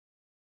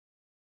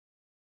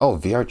 Oh,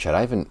 VR Chat.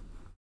 I haven't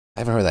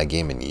heard of that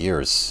game in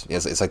years.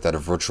 It's like that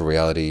virtual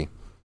reality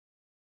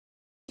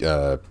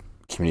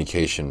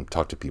communication,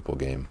 talk to people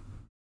game.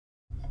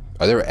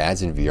 Are there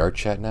ads in VR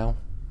Chat now?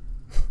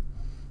 Because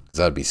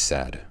that would be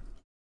sad.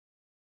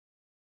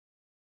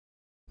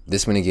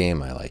 This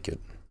minigame, I like it.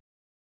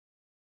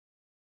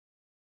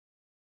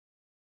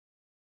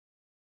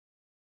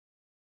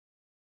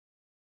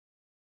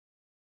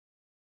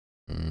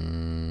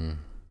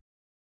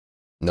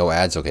 No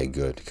ads? Okay,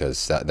 good,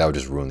 because that would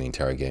just ruin the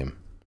entire game.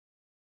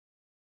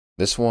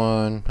 This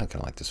one, I kind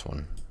of like this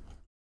one.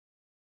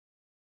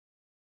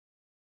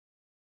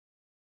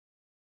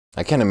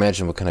 I can't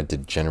imagine what kind of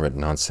degenerate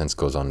nonsense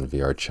goes on in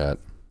VR Chat.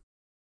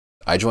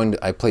 I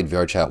played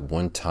VR Chat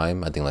one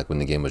time, I think like when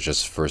the game was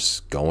just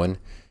first going.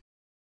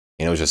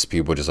 And it was just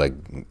people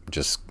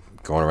just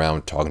going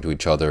around talking to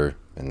each other,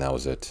 and that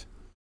was it.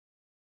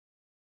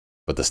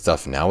 But the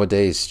stuff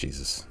nowadays,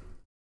 Jesus.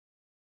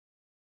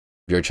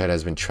 VR Chat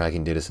has been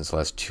tracking data since the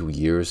last 2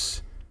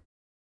 years.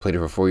 Played it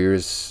for 4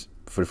 years,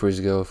 44 years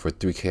ago, for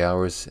 3K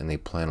hours, and they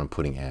plan on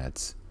putting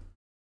ads.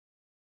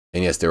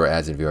 And yes, there are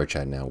ads in VR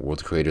Chat now.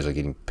 World creators are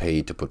getting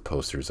paid to put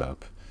posters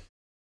up.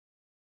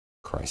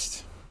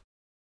 Christ.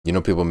 You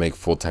know people make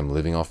full-time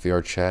living off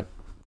VR Chat?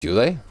 Do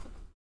they?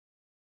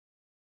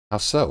 How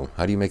so?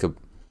 How do you make a...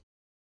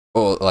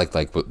 Oh, like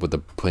with the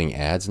putting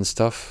ads and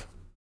stuff?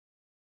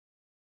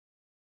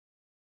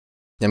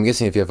 I'm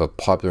guessing if you have a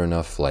popular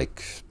enough,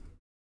 like,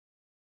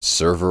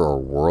 server or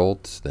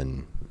world,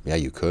 then yeah,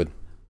 you could.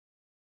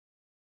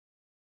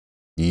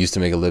 You used to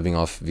make a living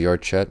off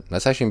VR Chat?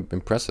 That's actually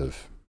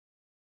impressive.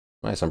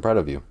 Nice, I'm proud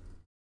of you.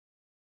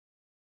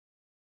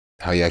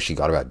 How you actually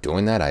got about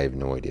doing that, I have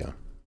no idea.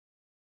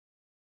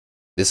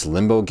 This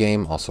Limbo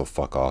game, also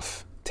fuck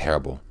off.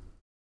 Terrible.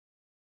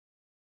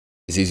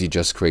 It's easy to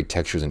just create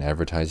textures and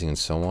advertising and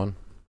so on.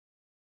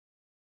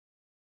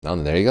 Well,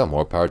 there you go,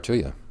 more power to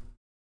you.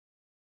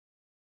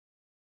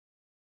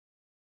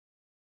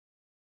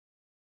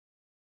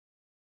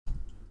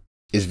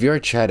 Is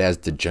VR Chat as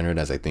degenerate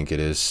as I think it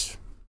is?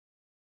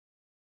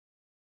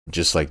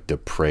 Just like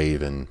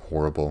depraved and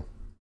horrible?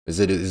 Is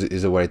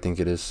it what I think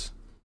it is?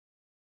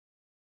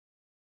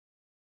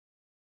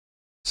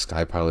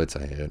 Sky Pilots,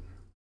 I hate it.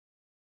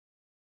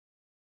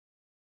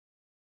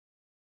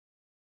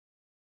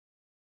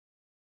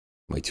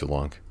 Way too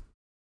long.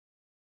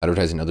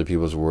 Advertising other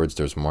people's words.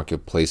 There's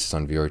marketplaces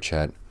on VR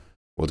Chat.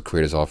 Will the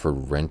creators offer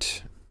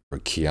rent or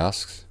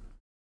kiosks?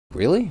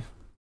 Really?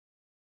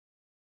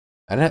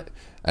 I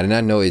did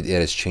not know it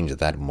has changed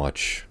that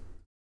much.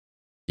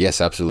 Yes,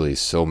 absolutely.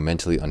 So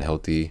mentally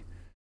unhealthy.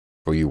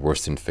 for you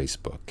worse than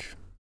Facebook.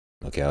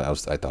 Okay,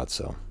 I thought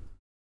so.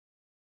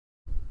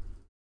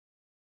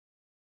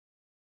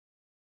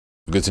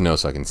 Good to know,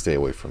 so I can stay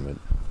away from it.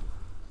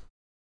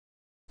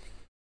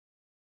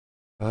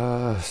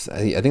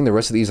 I think the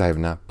rest of these I have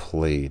not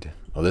played.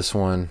 Oh, this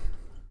one's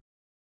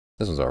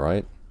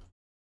alright.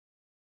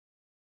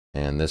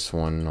 And this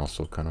one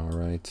also kind of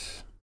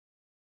alright.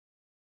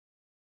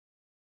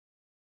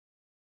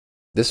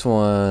 This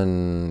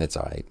one, it's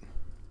alright.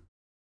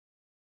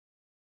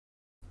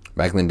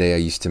 Back in the day, I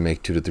used to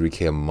make 2 to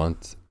 3K a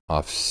month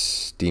off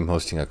Steam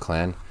hosting a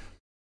clan.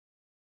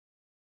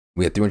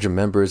 We had 300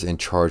 members and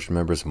charged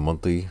members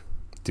monthly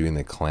doing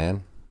the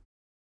clan.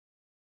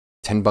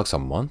 $10 a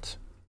month?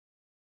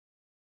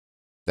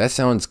 That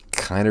sounds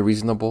kind of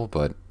reasonable,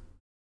 but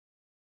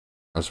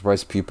I'm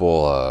surprised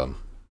people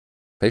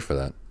pay for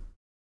that.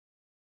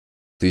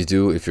 Please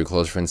do. If your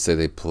close friends say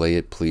they play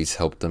it, please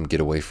help them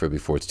get away from it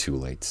before it's too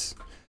late.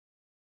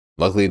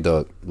 Luckily,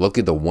 the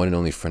one and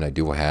only friend I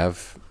do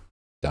have,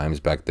 Dime's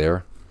back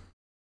there.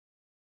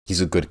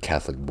 He's a good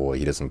Catholic boy.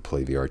 He doesn't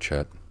play VR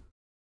chat.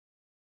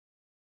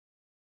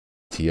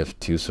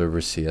 TF2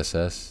 server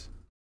CSS.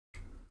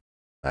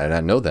 I did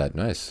not know that.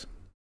 Nice.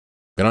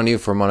 Good on you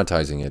for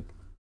monetizing it.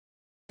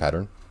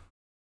 Pattern.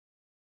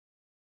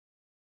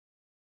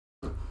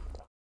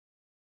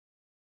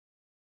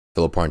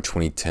 Fell apart in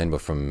 2010,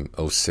 but from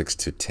 06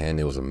 to 10,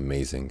 it was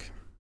amazing.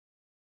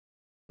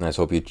 Nice.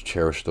 Hope you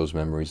cherish those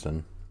memories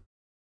then.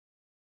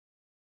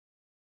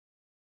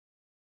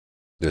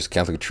 There's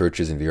Catholic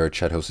churches in VR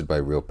chat hosted by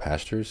real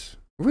pastors.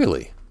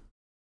 Really?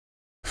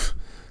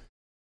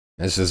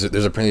 There's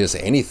apparently just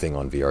anything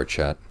on VR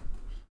chat.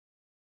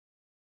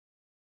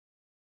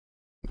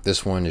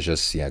 This one is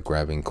just, yeah,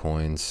 grabbing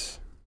coins.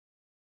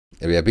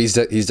 Yeah, but he's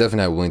definitely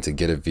not willing to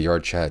get a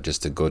VR chat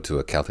just to go to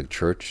a Catholic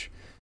church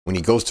when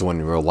he goes to one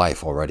in real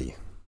life already.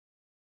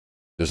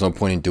 There's no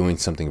point in doing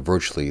something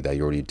virtually that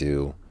you already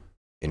do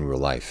in real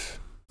life.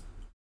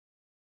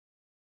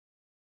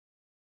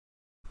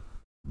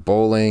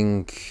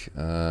 Bowling.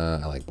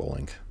 I like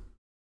bowling.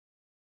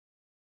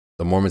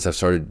 The Mormons have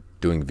started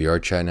doing VR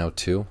chat now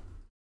too.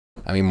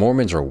 I mean,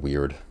 Mormons are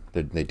weird.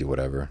 They do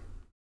whatever.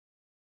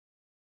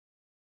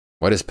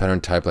 Why does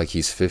Pattern type like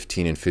he's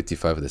 15 and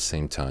 55 at the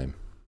same time?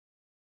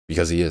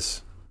 Because he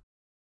is.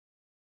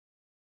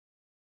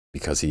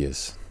 Because he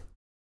is.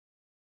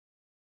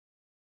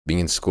 Being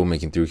in school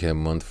making 3K a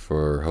month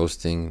for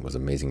hosting was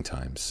amazing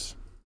times.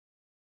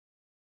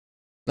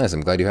 Nice,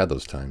 I'm glad you had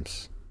those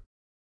times.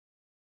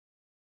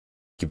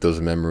 Keep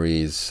those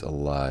memories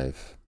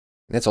alive.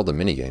 And that's all the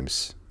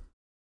minigames.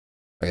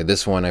 Okay,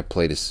 this one I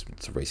played it's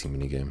a racing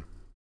minigame.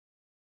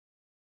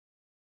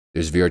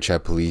 There's VR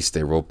chat police,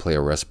 they roleplay,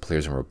 arrest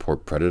players, and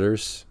report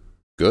predators.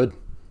 Good.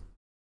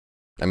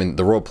 I mean,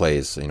 the roleplay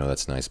is, you know,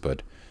 that's nice,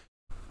 but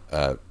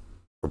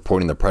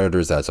reporting the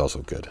predators, that's also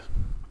good.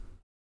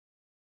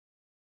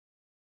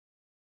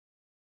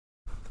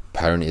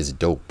 Pattern is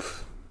dope.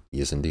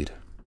 Yes, indeed.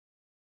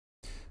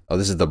 Oh,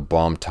 this is the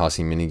bomb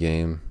tossing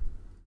minigame.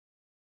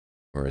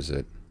 Where is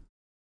it?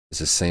 It's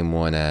the same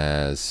one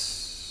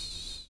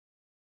as...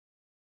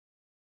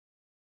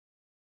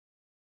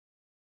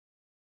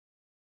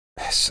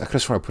 I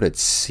just want to put it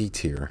C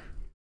tier.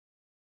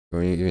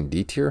 Or even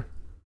D tier?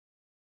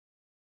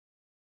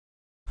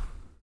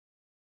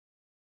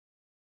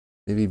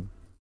 Maybe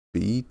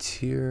B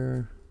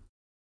tier?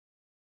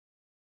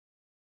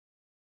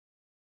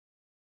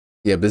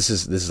 Yeah, this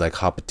is like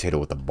hot potato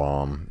with a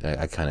bomb.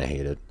 I kind of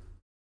hate it.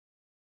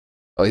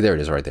 Oh, there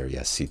it is right there.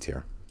 Yes, C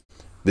tier.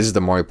 This is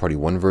the Mario Party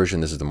 1 version.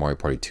 This is the Mario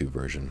Party 2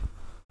 version.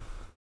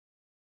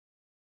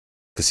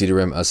 Consider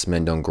us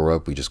men don't grow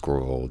up, we just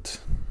grow old.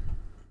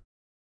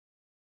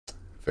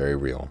 Very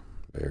real.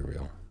 Very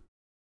real.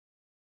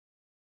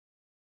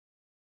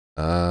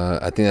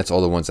 I think that's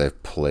all the ones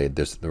I've played.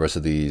 The rest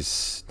of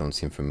these don't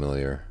seem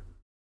familiar.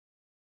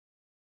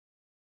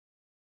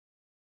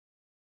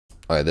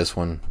 Oh yeah, this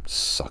one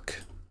suck.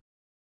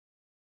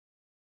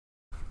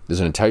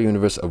 There's an entire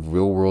universe of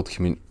real-world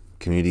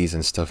communities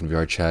and stuff in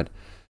VR chat.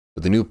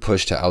 But the new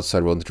push to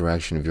outside world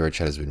interaction in VR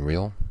chat has been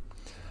real.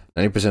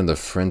 90% of the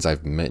friends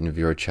I've met in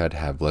VR chat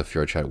have left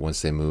VR chat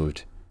once they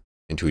moved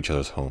into each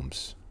other's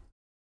homes.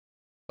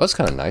 Well, that's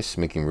kind of nice,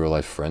 making real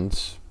life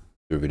friends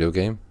through a video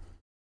game.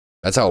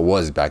 That's how it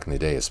was back in the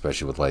day,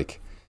 especially with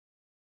like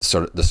the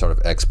start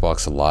of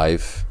Xbox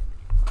Live.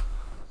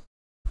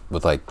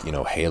 With like, you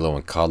know, Halo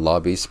and COD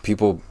lobbies.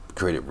 People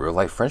created real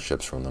life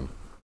friendships from them.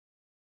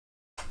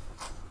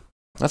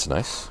 That's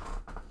nice.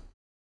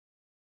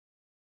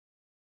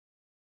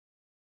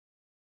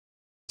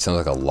 Sounds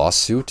like a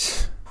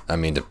lawsuit. I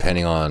mean,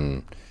 depending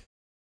on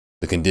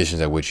the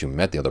conditions at which you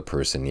met the other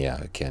person,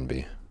 yeah, it can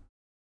be.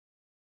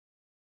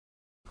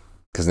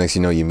 Because next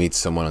you know, you meet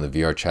someone on the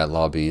VR chat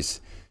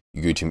lobbies,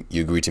 you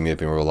agree to meet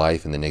up in real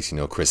life, and the next you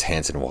know, Chris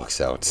Hansen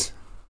walks out.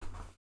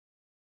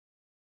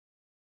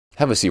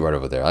 Have a seat right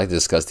over there. I like to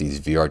discuss these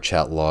VR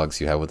chat logs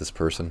you have with this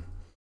person.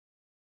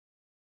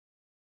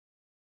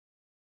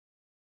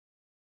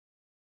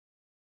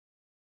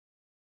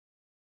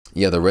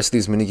 Yeah, the rest of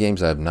these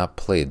minigames I have not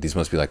played. These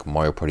must be like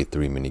Mario Party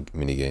 3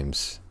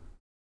 minigames.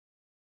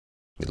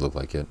 They look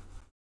like it.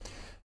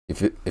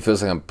 It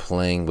feels like I'm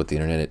playing with the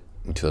internet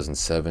in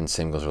 2007.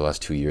 Same goes for the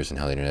last 2 years and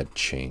how the internet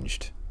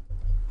changed.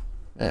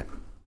 Eh.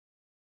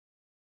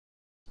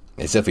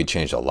 It's definitely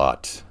changed a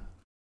lot.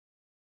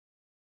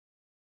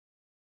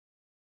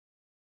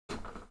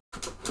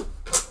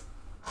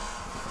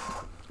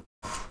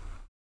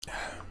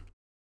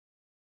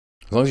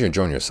 As long as you're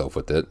enjoying yourself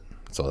with it,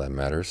 that's all that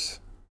matters.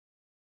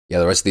 Yeah,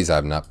 the rest of these I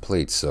have not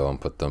played, so I'll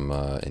put them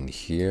in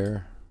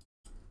here.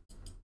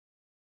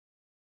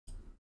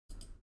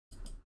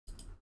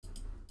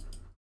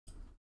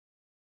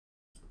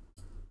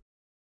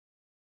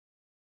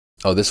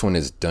 Oh, this one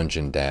is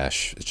Dungeon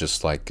Dash. It's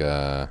just like,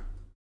 yeah,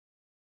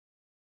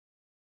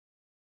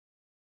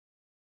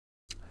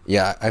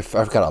 I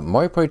forgot.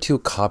 Mario Party 2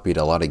 copied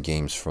a lot of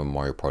games from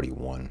Mario Party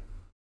 1.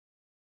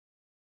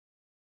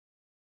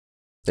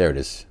 There it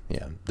is.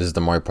 Yeah, this is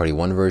the Mario Party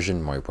 1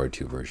 version, Mario Party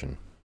 2 version.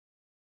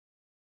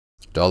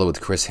 Dollar with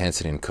Chris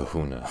Hansen and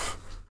Kahuna.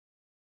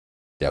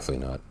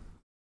 Definitely not.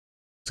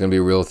 It's gonna be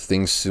a real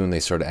thing soon. They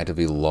started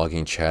actively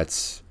logging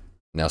chats.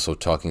 Now, so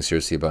talking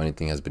seriously about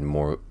anything has been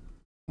more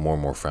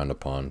and more frowned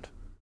upon.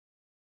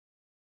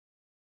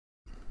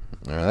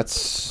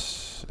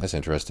 That's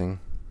interesting.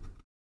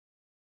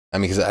 I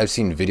mean, because I've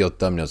seen video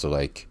thumbnails of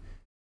like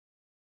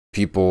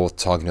people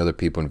talking to other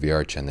people in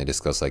VR chat and they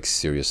discuss like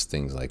serious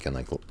things like and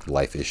like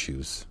life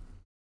issues.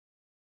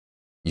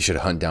 You should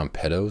hunt down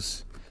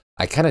pedos.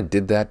 I kind of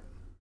did that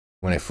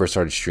when I first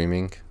started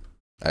streaming.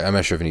 I'm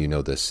not sure if any of you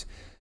know this.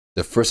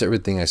 The first ever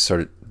thing I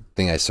started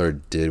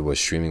did was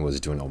streaming was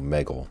doing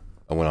Omegle.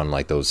 I went on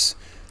like those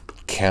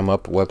cam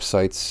up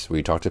websites where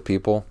you talk to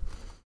people,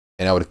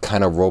 and I would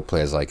kind of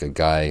roleplay as like a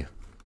guy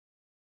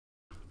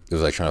who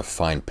was like trying to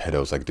find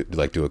pedos,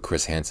 like do a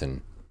Chris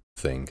Hansen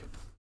thing.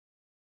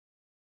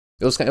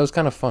 It was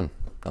kind of fun.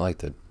 I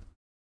liked it.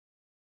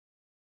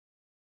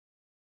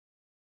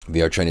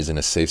 VR training isn't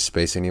a safe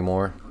space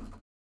anymore.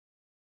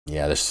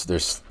 Yeah,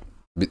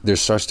 there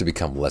starts to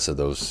become less of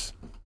those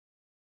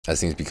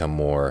as things become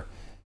more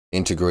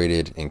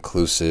integrated,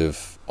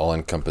 inclusive,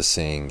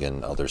 all-encompassing,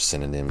 and other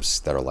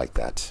synonyms that are like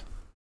that.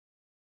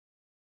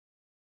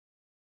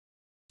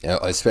 You know,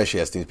 especially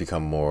as things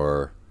become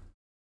more,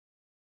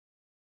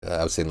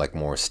 I would say, like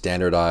more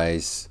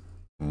standardized,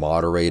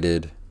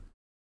 moderated.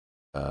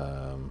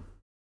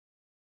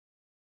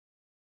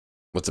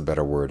 What's a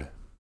better word?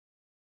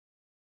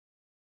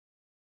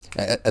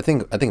 I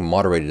think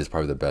moderated is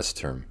probably the best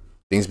term.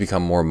 Things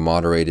become more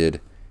moderated,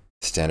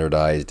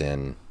 standardized,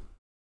 and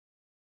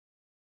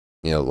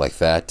you know, like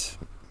that.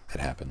 It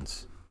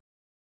happens.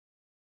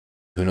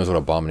 Who knows what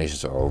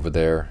abominations are over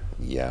there?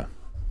 Yeah.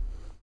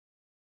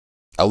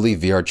 I'll leave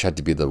VR chat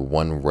to be the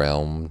one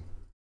realm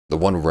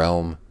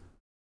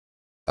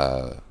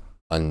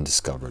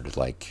undiscovered.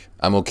 Like,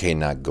 I'm okay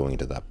not going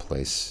to that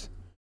place.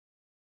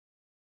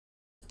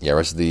 Yeah,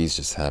 rest of these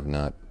just have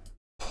not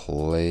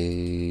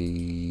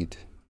played.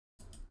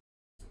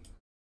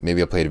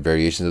 Maybe I played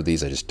variations of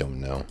these, I just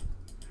don't know.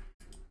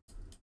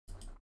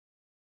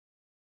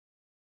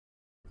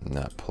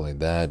 Not played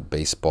that.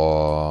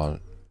 Baseball.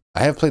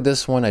 I have played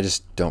this one, I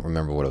just don't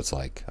remember what it was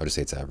like. I'll just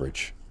say it's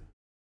average.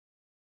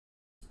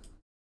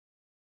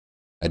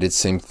 I did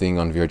same thing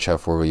on VR chat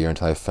for over a year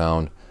until I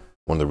found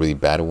one of the really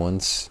bad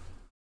ones.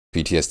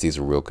 PTSD is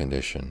a real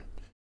condition.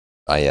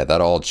 Yeah, that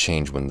all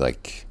changed when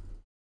like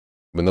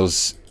when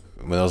those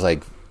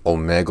like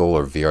Omegle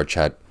or VR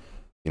chat,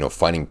 you know,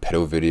 finding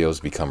pedo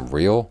videos become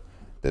real,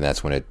 then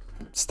that's when it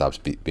stops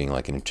being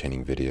like an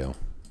entertaining video.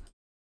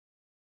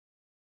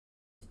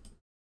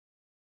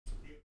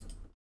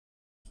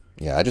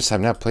 Yeah, I just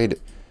have not played.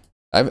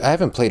 I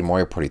haven't played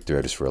Mario Party 3.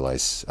 I just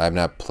realized I have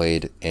not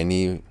played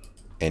any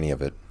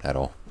of it at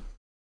all.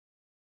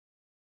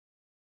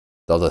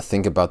 Though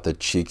think about the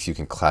cheeks you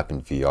can clap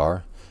in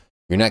VR.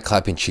 You're not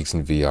clapping cheeks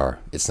in VR.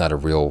 It's not a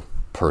real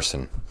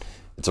person.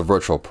 It's a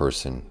virtual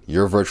person.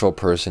 Your virtual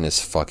person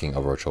is fucking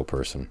a virtual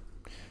person.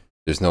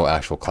 There's no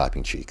actual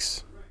clapping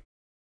cheeks.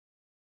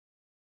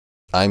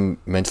 I'm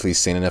mentally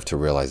sane enough to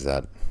realize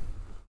that.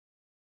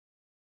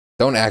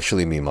 Don't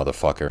actually me,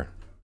 motherfucker.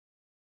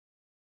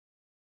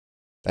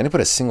 I didn't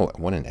put a single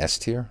one in S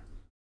tier.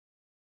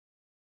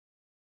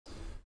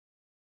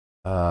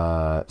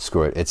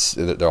 Screw it.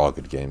 They're all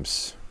good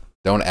games.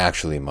 Don't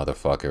actually,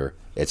 motherfucker.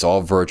 It's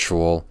all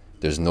virtual.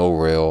 There's no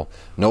real,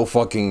 no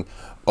fucking.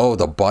 Oh,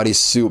 the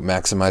bodysuit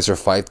maximizer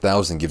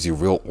 5000 gives you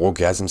real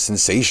orgasm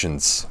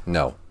sensations.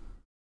 No,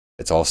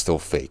 it's all still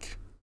fake.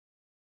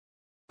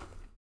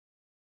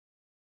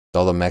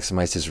 Daldameht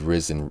maximized his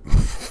Riz in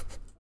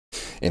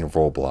in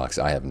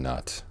Roblox. I have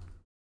not.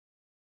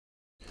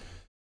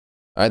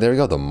 All right, there we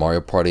go. The Mario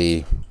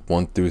Party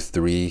 1 through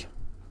 3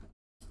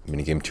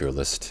 minigame tier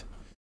list.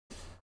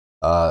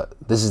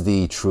 This is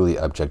the truly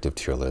objective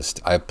tier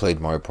list. I've played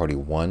Mario Party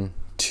 1,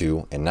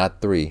 2, and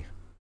not 3.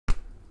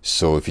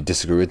 So if you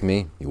disagree with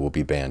me, you will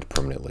be banned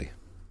permanently.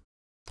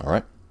 All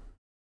right?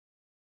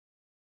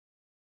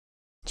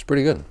 It's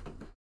pretty good.